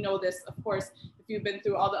 And we know this, of course, if you've been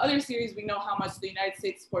through all the other series, we know how much the United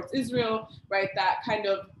States supports Israel, right? That kind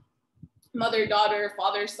of mother-daughter,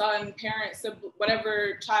 father-son, parent,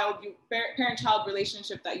 whatever parent-child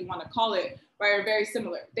relationship that you want to call it, right, are very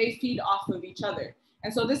similar. They feed off of each other.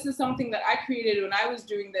 And so this is something that I created when I was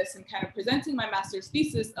doing this and kind of presenting my master's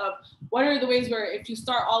thesis of what are the ways where if you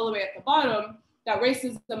start all the way at the bottom, that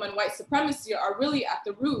racism and white supremacy are really at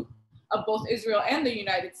the root of both Israel and the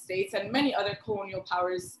United States and many other colonial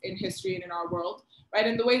powers in history and in our world, right?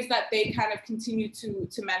 And the ways that they kind of continue to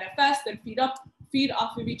manifest and feed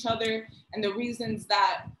off of each other, and the reasons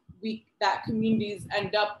that communities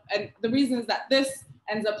end up, and the reasons that this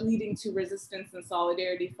ends up leading to resistance and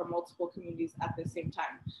solidarity for multiple communities at the same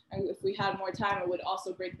time. And if we had more time, I would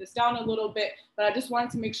also break this down a little bit, but I just wanted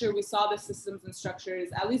to make sure we saw the systems and structures,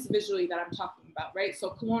 at least visually, that I'm talking about, right? So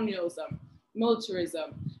colonialism,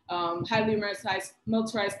 militarism, highly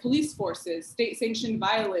militarized police forces, state-sanctioned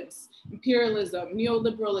violence, imperialism,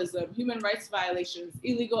 neoliberalism, human rights violations,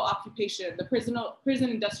 illegal occupation, the prison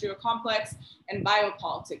industrial complex, and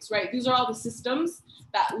biopolitics, right? These are all the systems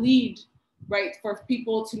that lead, right, for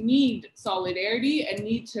people to need solidarity and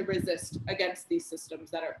need to resist against these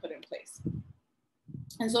systems that are put in place.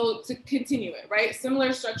 And so to continue it, right,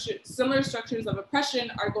 similar structures of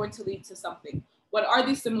oppression are going to lead to something. What are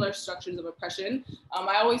these similar structures of oppression?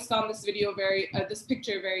 I always found this this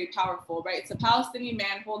picture very powerful, right? It's a Palestinian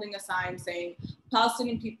man holding a sign saying,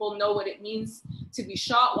 Palestinian people know what it means to be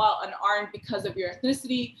shot while unarmed because of your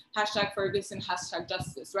ethnicity, #Ferguson,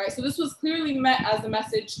 #justice, right? So this was clearly meant as a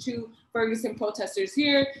message to Ferguson protesters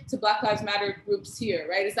here, to Black Lives Matter groups here,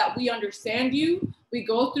 right? Is that we understand you, we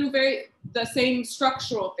go through the same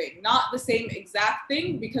structural thing, not the same exact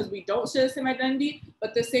thing because we don't share the same identity,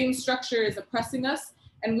 but the same structure is oppressing us,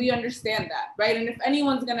 and we understand that, right? And if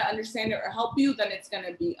anyone's gonna understand it or help you, then it's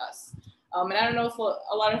gonna be us. And I don't know if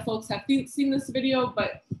a lot of folks have seen this video,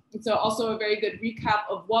 but it's also a very good recap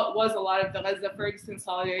of what was a lot of the Gaza-Ferguson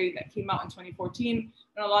solidarity that came out in 2014,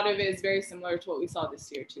 and a lot of it is very similar to what we saw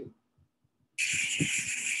this year too.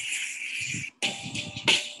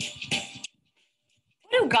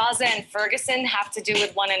 What do Gaza and Ferguson have to do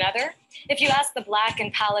with one another? If you ask the Black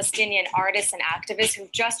and Palestinian artists and activists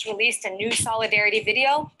who've just released a new solidarity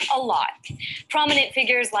video, a lot. Prominent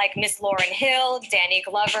figures like Miss Lauryn Hill, Danny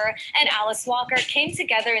Glover, and Alice Walker came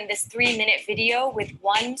together in this 3-minute video with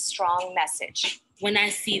one strong message. When I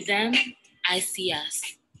see them, I see us.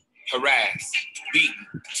 Harassed, beaten,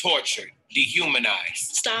 tortured,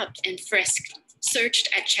 dehumanized. Stopped and frisked, searched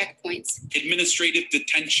at checkpoints. Administrative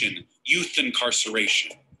detention, youth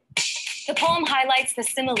incarceration. The poem highlights the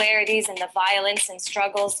similarities in the violence and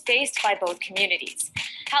struggles faced by both communities.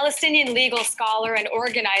 Palestinian legal scholar and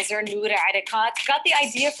organizer Noor Arikat got the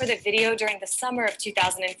idea for the video during the summer of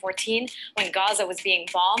 2014 when Gaza was being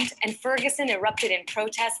bombed and Ferguson erupted in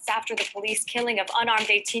protests after the police killing of unarmed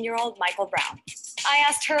 18-year-old Michael Brown. I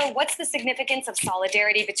asked her, what's the significance of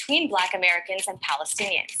solidarity between Black Americans and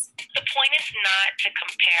Palestinians? The point is not to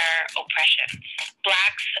compare oppression.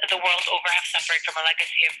 Blacks the world over have suffered from a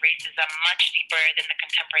legacy of racism much deeper than the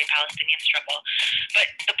contemporary Palestinian struggle. But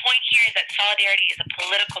the point here is that solidarity is a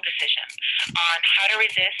political decision on how to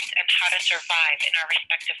resist and how to survive in our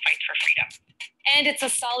respective fights for freedom. And it's a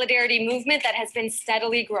solidarity movement that has been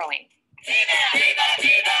steadily growing.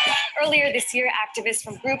 Earlier this year, activists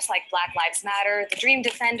from groups like Black Lives Matter, the Dream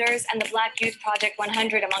Defenders, and the Black Youth Project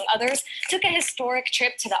 100, among others, took a historic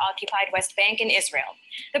trip to the occupied West Bank in Israel.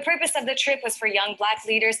 The purpose of the trip was for young Black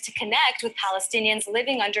leaders to connect with Palestinians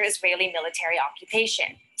living under Israeli military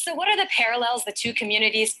occupation. So what are the parallels the two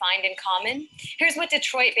communities find in common? Here's what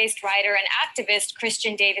Detroit-based writer and activist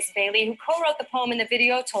Christian Davis Bailey, who co-wrote the poem in the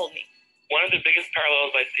video, told me. One of the biggest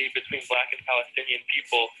parallels I see between Black and Palestinian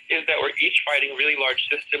people is that we're each fighting really large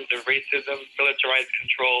systems of racism, militarized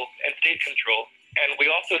control, and state control. And we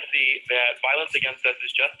also see that violence against us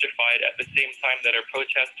is justified at the same time that our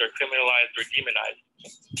protests are criminalized or demonized.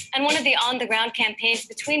 And one of the on-the-ground campaigns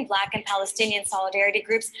between Black and Palestinian solidarity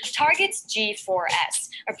groups targets G4S,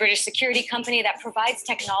 a British security company that provides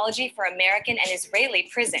technology for American and Israeli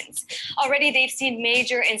prisons. Already, they've seen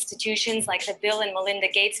major institutions like the Bill and Melinda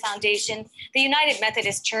Gates Foundation, the United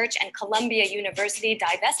Methodist Church, and Columbia University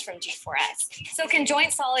divest from G4S. So can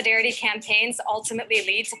joint solidarity campaigns ultimately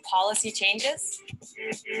lead to policy changes?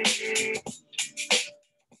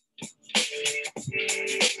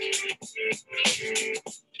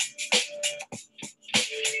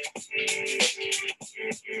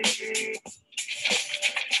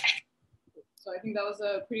 So I think that was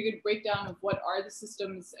a pretty good breakdown of what are the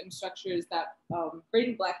systems and structures that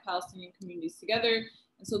bring Black Palestinian communities together.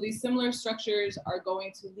 And so these similar structures are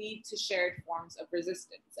going to lead to shared forms of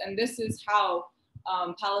resistance. And this is how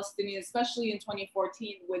Palestinians, especially in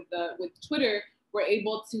 2014 with Twitter, were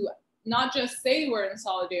able to not just say we're in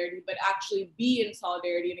solidarity, but actually be in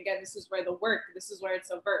solidarity. And again, this is where this is where it's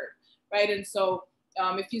a verb, right? And so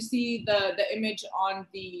if you see the image on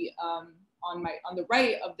the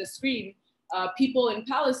right of the screen, people in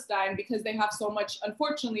Palestine, because they have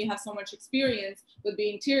unfortunately have so much experience with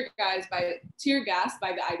being tear gassed by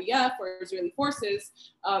the IDF or Israeli forces,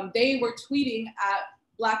 they were tweeting at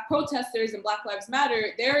Black protesters and Black Lives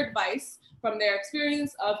Matter their advice from their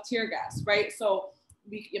experience of tear gas, right? So,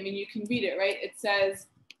 you can read it, right? It says,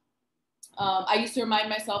 I used to remind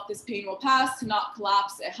myself this pain will pass, to not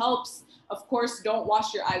collapse, it helps. Of course, don't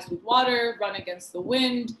wash your eyes with water, run against the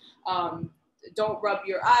wind. Don't rub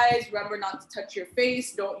your eyes, remember not to touch your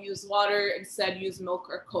face, don't use water, instead use milk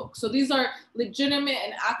or Coke. So these are legitimate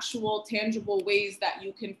and actual tangible ways that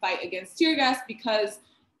you can fight against tear gas because,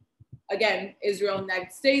 again, Israel and the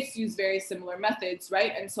United States use very similar methods,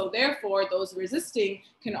 right? And so therefore, those resisting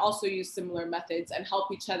can also use similar methods and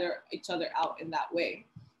help each other out in that way.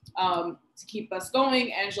 To keep us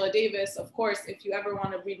going, Angela Davis, of course, if you ever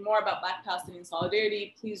want to read more about Black Palestinian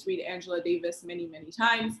solidarity, please read Angela Davis many, many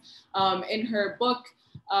times. In her book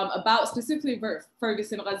about specifically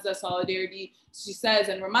Ferguson-Gaza solidarity, she says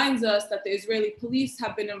and reminds us that the Israeli police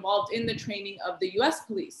have been involved in the training of the US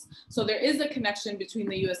police. So there is a connection between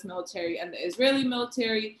the US military and the Israeli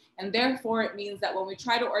military, and therefore it means that when we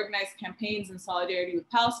try to organize campaigns in solidarity with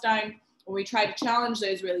Palestine, when we try to challenge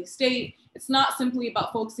the Israeli state, it's not simply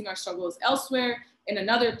about focusing our struggles elsewhere in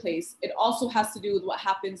another place. It also has to do with what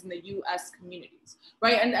happens in the US communities,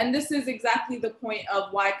 right? And this is exactly the point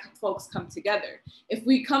of why folks come together. If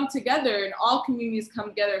we come together and all communities come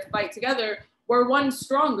together, fight together, we're one,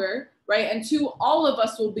 stronger, right? And two, all of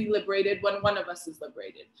us will be liberated when one of us is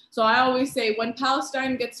liberated. So I always say when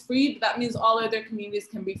Palestine gets freed, that means all other communities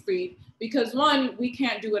can be freed because one, we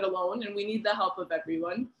can't do it alone and we need the help of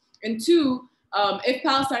everyone. And two, if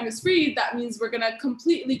Palestine is freed, that means we're going to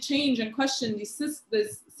completely change and question these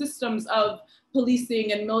systems of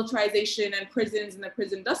policing and militarization and prisons and the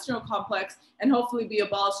prison industrial complex, and hopefully be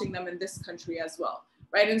abolishing them in this country as well,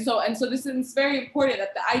 right? And so this is very important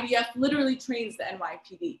that the IDF literally trains the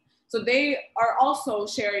NYPD. So they are also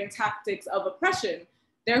sharing tactics of oppression.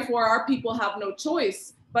 Therefore, our people have no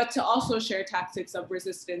choice but to also share tactics of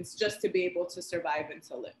resistance just to be able to survive and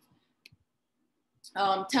to live.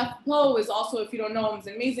 Tef Poe is also, if you don't know him, is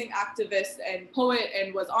an amazing activist and poet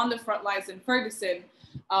and was on the front lines in Ferguson.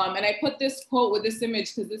 And I put this quote with this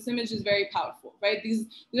image because this image is very powerful, right? These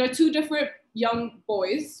are two different young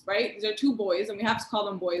boys, right? These are two boys, and we have to call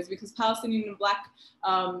them boys because Palestinian and Black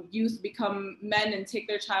youth become men and get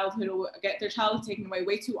their childhood taken away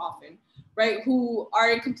way too often, right? Who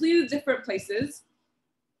are in completely different places,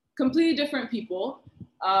 completely different people.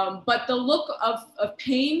 But the look of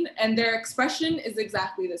pain and their expression is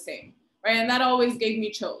exactly the same, right? And that always gave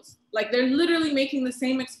me chills. Like they're literally making the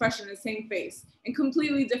same expression, the same face in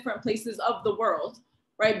completely different places of the world,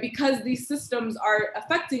 right? Because these systems are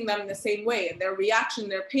affecting them the same way and their reaction,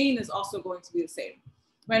 their pain is also going to be the same.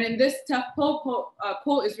 Right? And this Tef Poe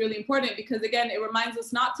quote is really important because again, it reminds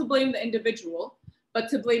us not to blame the individual, but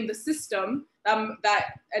to blame the system and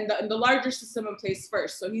the larger system in place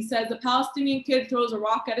first. So he says a Palestinian kid throws a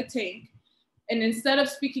rock at a tank, and instead of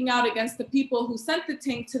speaking out against the people who sent the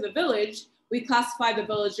tank to the village, we classify the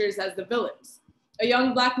villagers as the villains. A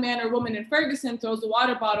young Black man or woman in Ferguson throws a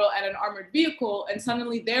water bottle at an armored vehicle, and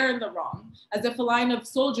suddenly they're in the wrong, as if a line of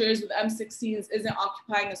soldiers with M16s isn't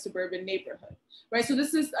occupying a suburban neighborhood, right? So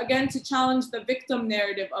this is, again, to challenge the victim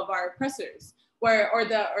narrative of our oppressors, or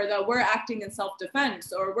the we're acting in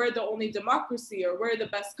self-defense, or we're the only democracy, or we're the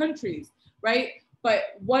best countries, right?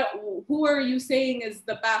 But who are you saying is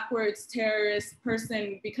the backwards terrorist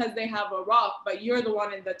person because they have a rock, but you're the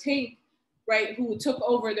one in the tank, right, who took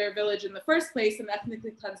over their village in the first place and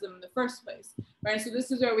ethnically cleansed them in the first place, right? So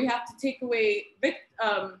this is where we have to take away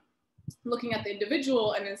looking at the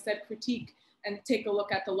individual and instead critique and take a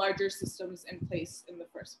look at the larger systems in place in the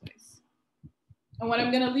first place. And what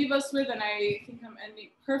I'm gonna leave us with, and I think I'm ending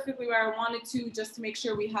perfectly where I wanted to, just to make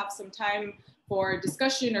sure we have some time for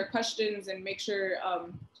discussion or questions and make sure,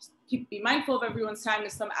 just be mindful of everyone's time,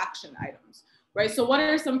 is some action items, right? So what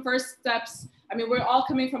are some first steps? I mean, we're all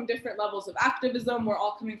coming from different levels of activism. We're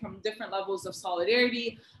all coming from different levels of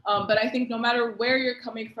solidarity. But I think no matter where you're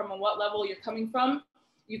coming from and what level you're coming from,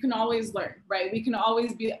 you can always learn, right?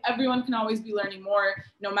 Everyone can always be learning more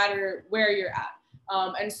no matter where you're at.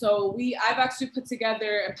 And so I've actually put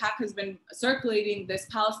together, and PAC has been circulating this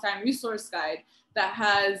Palestine resource guide that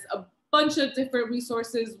has a bunch of different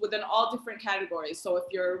resources within all different categories. So if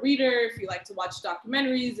you're a reader, if you like to watch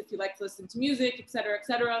documentaries, if you like to listen to music, et cetera,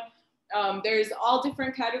 there's all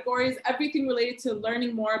different categories, everything related to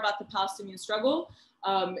learning more about the Palestinian struggle.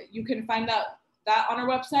 You can find that on our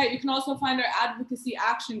website. You can also find our advocacy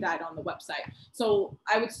action guide on the website. So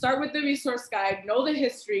I would start with the resource guide, know the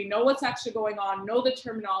history, know what's actually going on, know the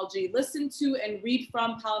terminology, listen to and read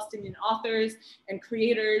from Palestinian authors and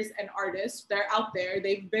creators and artists. They're out there,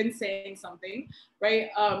 they've been saying something, right?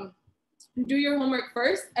 Do your homework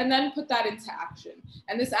first and then put that into action.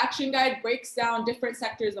 And this action guide breaks down different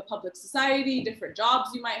sectors of public society, different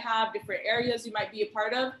jobs you might have, different areas you might be a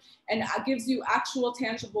part of, and gives you actual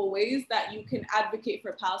tangible ways that you can advocate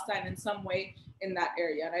for Palestine in some way in that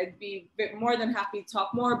area. And I'd be more than happy to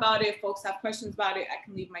talk more about it. If folks have questions about it, I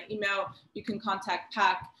can leave my email. You can contact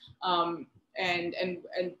PAC. And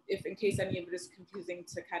if in case any of it is confusing,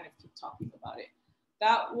 to kind of keep talking about it.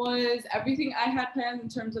 That was everything I had planned in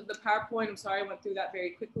terms of the PowerPoint. I'm sorry I went through that very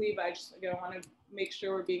quickly, but I just want to make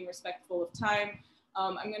sure we're being respectful of time.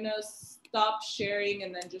 I'm going to stop sharing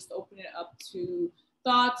and then just open it up to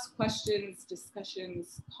thoughts, questions,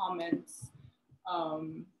 discussions, comments.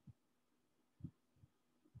 And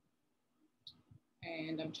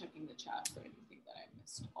I'm checking the chat for anything that I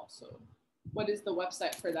missed also. What is the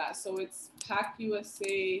website for that? So it's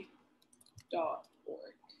pacusa.org.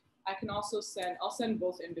 I can also I'll send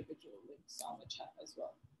both individual links on the chat as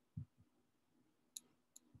well.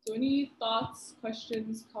 So any thoughts,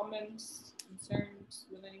 questions, comments, concerns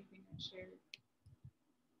with anything I shared?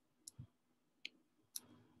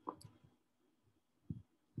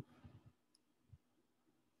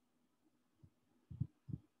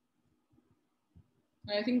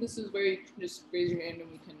 And I think this is where you can just raise your hand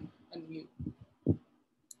and we can unmute.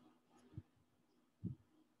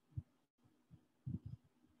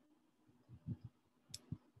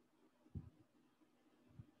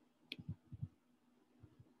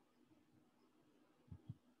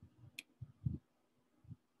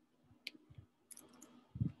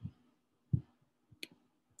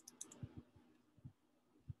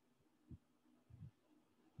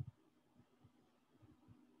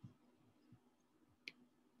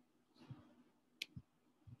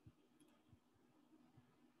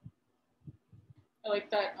 I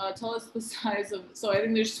like that. Tell us the size of, so I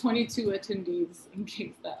think there's 22 attendees in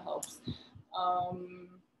case that helps.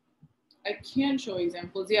 I can show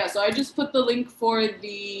examples. Yeah, so I just put the link for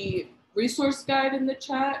the resource guide in the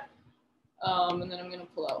chat. And then I'm gonna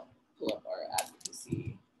pull up our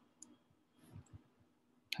advocacy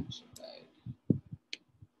action guide.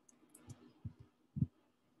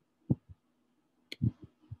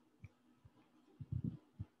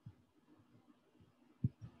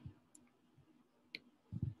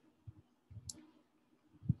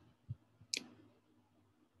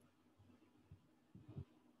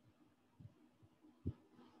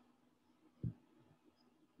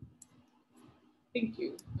 Thank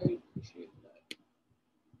you, I appreciate that.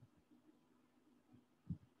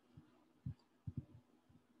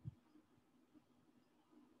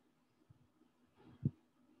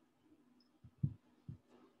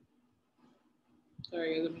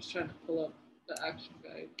 Sorry, I'm just trying to pull up the action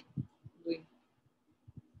guide link.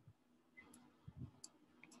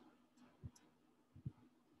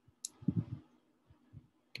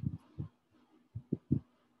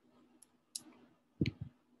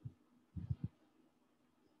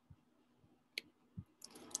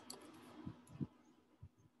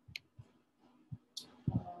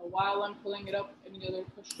 while I'm pulling it up, any other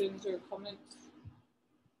questions or comments?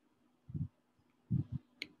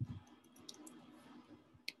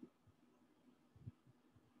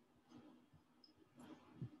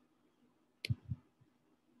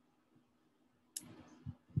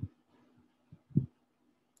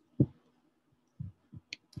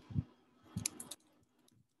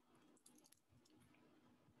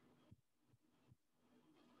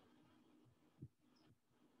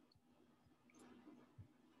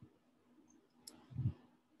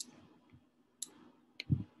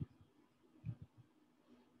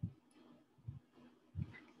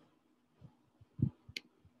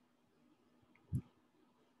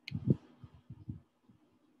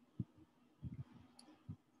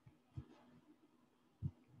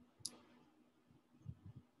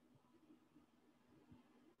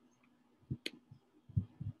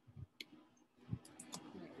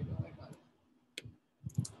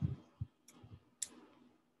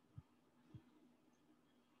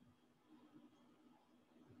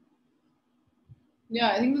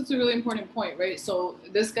 Yeah, I think that's a really important point, right? So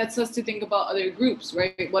this gets us to think about other groups,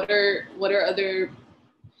 right? What are other,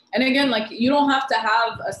 and again, like you don't have to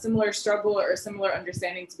have a similar struggle or a similar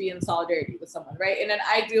understanding to be in solidarity with someone, right? In an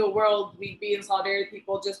ideal world, we'd be in solidarity with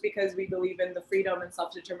people just because we believe in the freedom and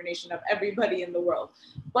self-determination of everybody in the world.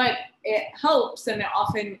 But it helps, and it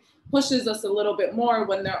often pushes us a little bit more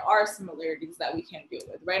when there are similarities that we can't deal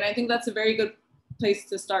with, right? And I think that's a very good place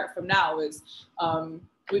to start from now is,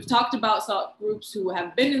 we've talked about groups who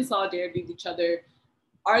have been in solidarity with each other.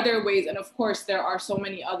 Are there ways, and of course there are so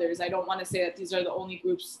many others. I don't want to say that these are the only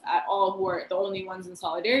groups at all who are the only ones in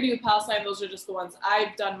solidarity with Palestine. Those are just the ones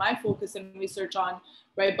I've done my focus and research on,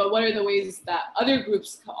 right? But what are the ways that other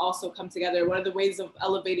groups also come together? What are the ways of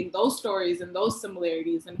elevating those stories and those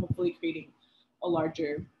similarities and hopefully creating a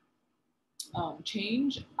larger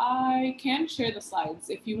change? I can share the slides.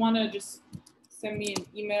 If you want to just send me an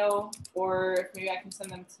email, or if maybe I can send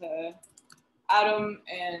them to Adam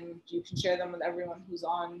and you can share them with everyone who's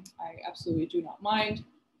on, I absolutely do not mind.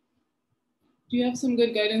 Do you have some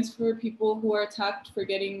good guidance for people who are attacked for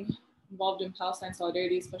getting involved in Palestine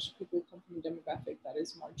solidarity, especially people who come from a demographic that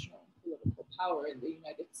is marginal political power in the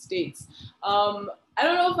United States? I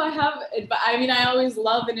don't know if I have, but I mean, I always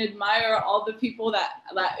love and admire all the people that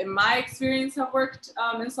in my experience have worked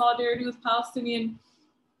in solidarity with Palestinian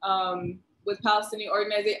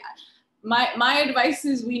organizations. My advice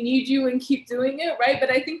is we need you and keep doing it, right?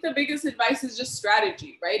 But I think the biggest advice is just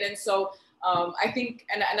strategy, right? And so I think,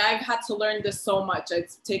 and I've had to learn this so much.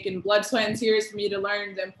 It's taken blood, sweat, and tears for me to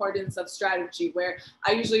learn the importance of strategy, where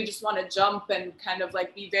I usually just want to jump and kind of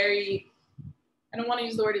like be very, I don't want to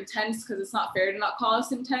use the word intense because it's not fair to not call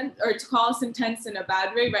us intense, or to call us intense in a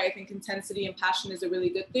bad way, right? I think intensity and passion is a really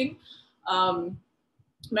good thing.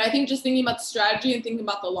 But I think just thinking about the strategy and thinking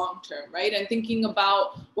about the long term, right? And thinking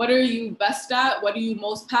about what are you best at? What are you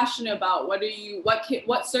most passionate about?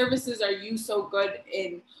 What services are you so good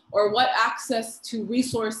in? Or what access to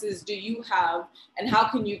resources do you have? And how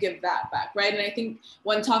can you give that back, right? And I think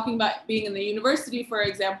when talking about being in the university, for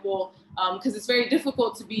example, because it's very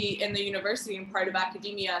difficult to be in the university and part of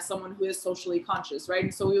academia as someone who is socially conscious, right?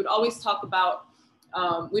 And so we would always talk about,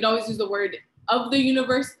 we'd always use the word of the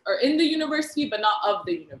universe, or in the university, but not of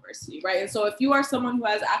the university, right? And so if you are someone who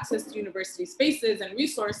has access to university spaces and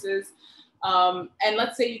resources, and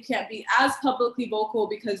let's say you can't be as publicly vocal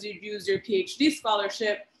because you'd use your PhD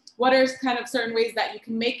scholarship, what are kind of certain ways that you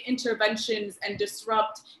can make interventions and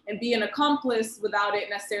disrupt and be an accomplice without it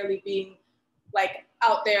necessarily being like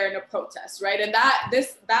out there in a protest, right? And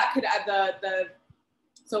that could add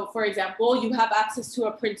so for example, you have access to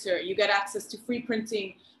a printer, you get access to free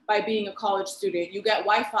printing by being a college student, you get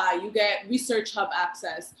Wi-Fi, you get Research Hub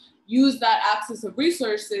access, use that access of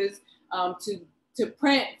resources to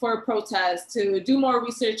print for a protest, to do more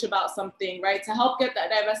research about something, right? To help get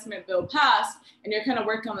that divestment bill passed, and you're kind of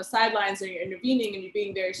working on the sidelines and you're intervening and you're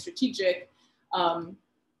being very strategic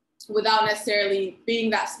without necessarily being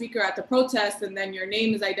that speaker at the protest, and then your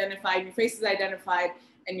name is identified, your face is identified,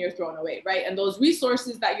 and you're thrown away, right? And those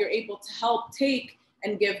resources that you're able to help take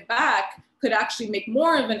and give back could actually make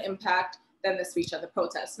more of an impact than the speech at the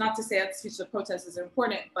protest. Not to say that the speech at the protest is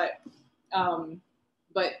important, but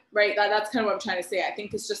right, that's kind of what I'm trying to say. I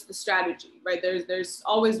think it's just the strategy, right? There's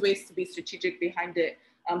always ways to be strategic behind it,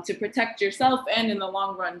 to protect yourself and in the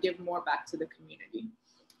long run, give more back to the community.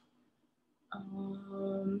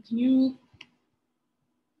 Can you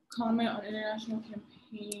comment on international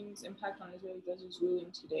campaigns' impact on Israeli judges'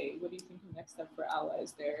 ruling today. What do you think the next step for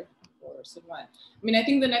allies there for Sinwan? I mean, I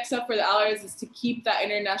think the next step for the allies is to keep that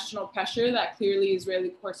international pressure that clearly Israeli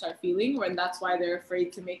courts are feeling, and that's why they're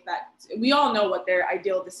afraid to make that. We all know what their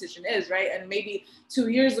ideal decision is, right? And maybe 2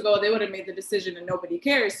 years ago, they would have made the decision and nobody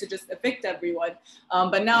cares to just evict everyone.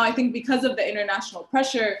 But now I think because of the international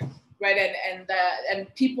pressure, right,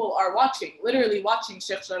 and people are watching, literally watching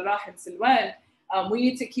Sheikh Jarrah and Silwan, we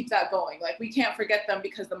need to keep that going. Like, we can't forget them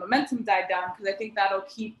because the momentum died down, because I think that'll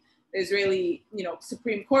keep the Israeli,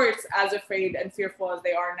 Supreme Courts as afraid and fearful as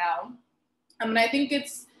they are now. I mean, I think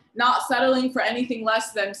it's not settling for anything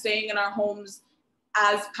less than staying in our homes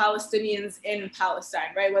as Palestinians in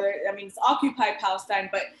Palestine, right? It's occupied Palestine,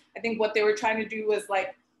 but I think what they were trying to do was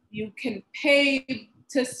like, you can pay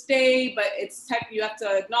to stay, but you have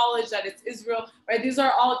to acknowledge that it's Israel, right? These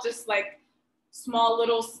are all just like small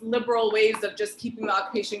little liberal ways of just keeping the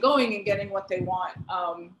occupation going and getting what they want,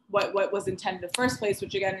 what was intended in the first place,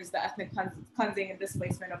 which again is the ethnic cleansing and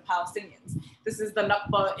displacement of Palestinians. This is the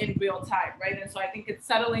Nakba in real time, right? And so I think it's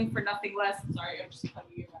settling for nothing less. Sorry, I'm just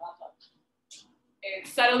plugging in my laptop.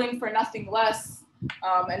 It's settling for nothing less,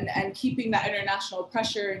 and keeping that international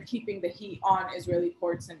pressure and keeping the heat on Israeli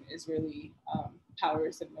courts and Israeli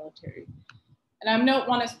powers and military. And I don't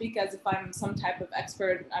want to speak as if I'm some type of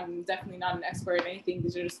expert. I'm definitely not an expert in anything.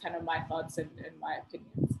 These are just kind of my thoughts and my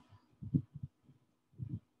opinions.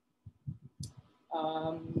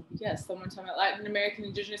 Yes, someone talking about Latin American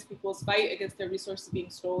indigenous peoples fight against their resources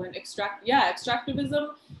being stolen. Extractivism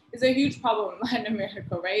is a huge problem in Latin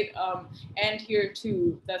America, right? And here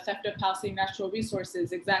too, the theft of Palestinian natural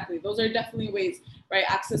resources, exactly. Those are definitely ways, right?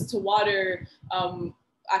 Access to water,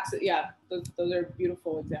 those are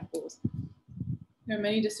beautiful examples. There are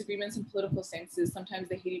many disagreements and political stances. Sometimes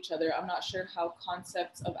they hate each other. I'm not sure how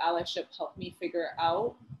concepts of allyship help me figure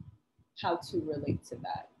out how to relate to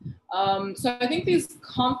that. So I think these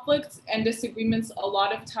conflicts and disagreements a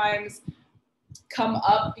lot of times come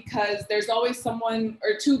up because there's always someone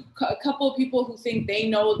or a couple of people who think they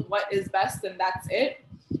know what is best and that's it.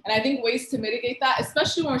 And I think ways to mitigate that,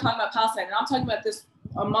 especially when we're talking about Palestine, and I'm talking about this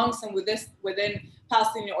amongst and within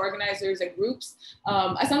Palestinian organizers and groups,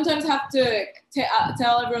 I sometimes have to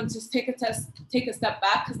tell everyone to take a step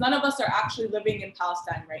back, because none of us are actually living in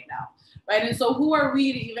Palestine right now, right? And so who are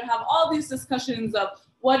we to even have all these discussions of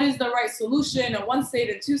what is the right solution, and one state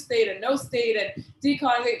and two state and no state and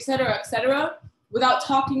decolonization, et cetera, without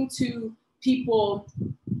talking to people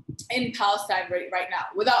in Palestine right now,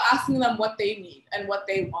 without asking them what they need and what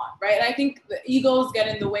they want, right? And I think the egos get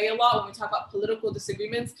in the way a lot when we talk about political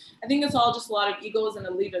disagreements. I think it's all just a lot of egos and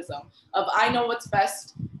elitism of I know what's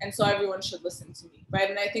best, and so everyone should listen to me, right?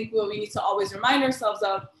 And I think what we need to always remind ourselves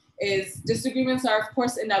of is disagreements are, of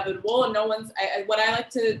course, inevitable, and no one's, what I like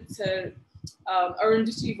to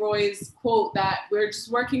Arundhati Roy's quote that we're just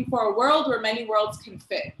working for a world where many worlds can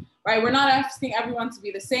fit, right? We're not asking everyone to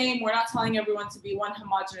be the same. We're not telling everyone to be one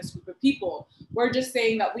homogenous group of people. We're just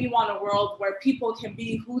saying that we want a world where people can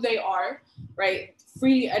be who they are, right?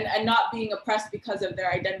 Free and not being oppressed because of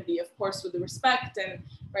their identity, of course, with the respect and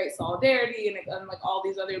right solidarity and like all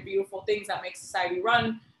these other beautiful things that make society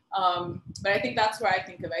run. But I think that's where I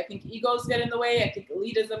think of it. I think egos get in the way. I think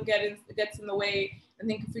elitism gets in the way. I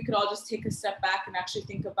think if we could all just take a step back and actually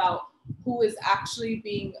think about who is actually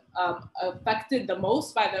being affected the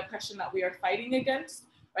most by the oppression that we are fighting against,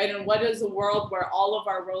 right? And what is a world where all of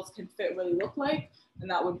our worlds can fit really look like? And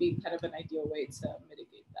that would be kind of an ideal way to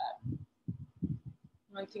mitigate that.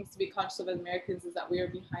 One thing to be conscious of as Americans is that we are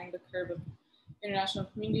behind the curve of international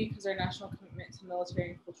community because our national commitment to military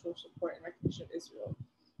and cultural support and recognition of Israel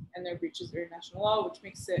and their breaches of international law, which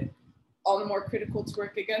makes it all the more critical to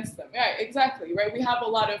work against them. Yeah, exactly, right? We have a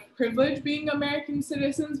lot of privilege being American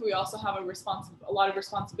citizens. We also have a lot of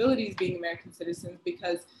responsibilities being American citizens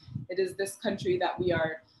because it is this country that we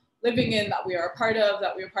are living in, that we are a part of,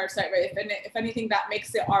 that we are part of, right? If anything, that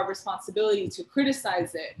makes it our responsibility to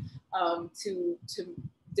criticize it, to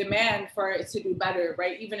demand for it to do better,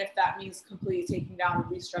 right? Even if that means completely taking down and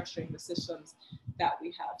restructuring the systems that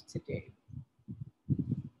we have today.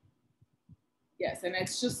 Yes, and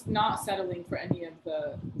it's just not settling for any of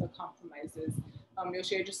the compromises.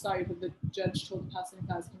 Yoshi, I just saw you, but the judge told the Palestinian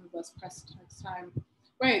guys to give less press next time.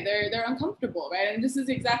 Right, they're uncomfortable, right? And this is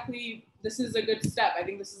a good step. I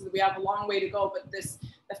think we have a long way to go, but the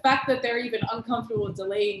fact that they're even uncomfortable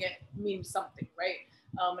delaying it means something, right?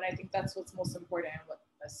 And I think that's what's most important and what's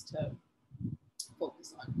best to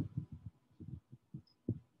focus on.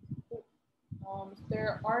 If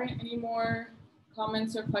there aren't any more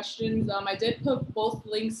comments or questions, I did put both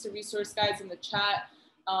links to resource guides in the chat.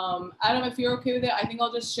 Adam, if you're okay with it, I think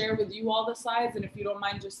I'll just share with you all the slides, and if you don't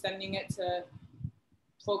mind just sending it to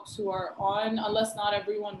folks who are on, unless not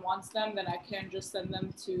everyone wants them, then I can just send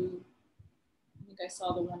them to, I think I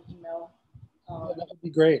saw the one email. Yeah, that would be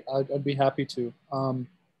great. I'd be happy to.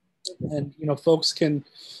 And you know, folks can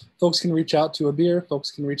reach out to Abir.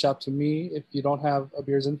 Folks can reach out to me. If you don't have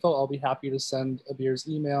Abir's info, I'll be happy to send Abir's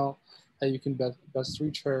email that you can best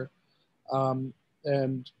reach her.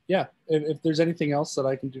 And yeah, if there's anything else that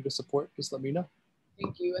I can do to support, just let me know.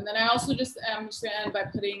 Thank you. And then I also just am just going to end by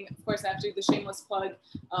putting, of course, after the shameless plug,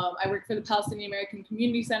 I work for the Palestinian American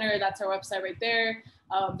Community Center. That's our website right there.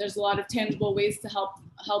 There's a lot of tangible ways to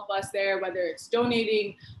help us there, whether it's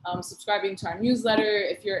donating, subscribing to our newsletter.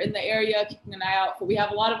 If you're in the area, keeping an eye out for, we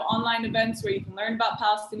have a lot of online events where you can learn about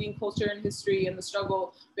Palestinian culture and history and the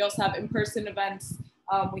struggle. We also have in-person events.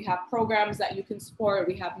 We have programs that you can support.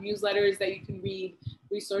 We have newsletters that you can read,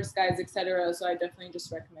 resource guides, etc. So I definitely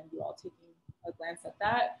just recommend you all taking a glance at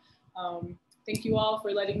that. Thank you all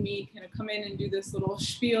for letting me kind of come in and do this little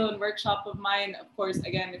spiel and workshop of mine. Of course,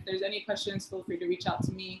 again, if there's any questions, feel free to reach out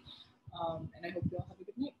to me. And I hope you all have a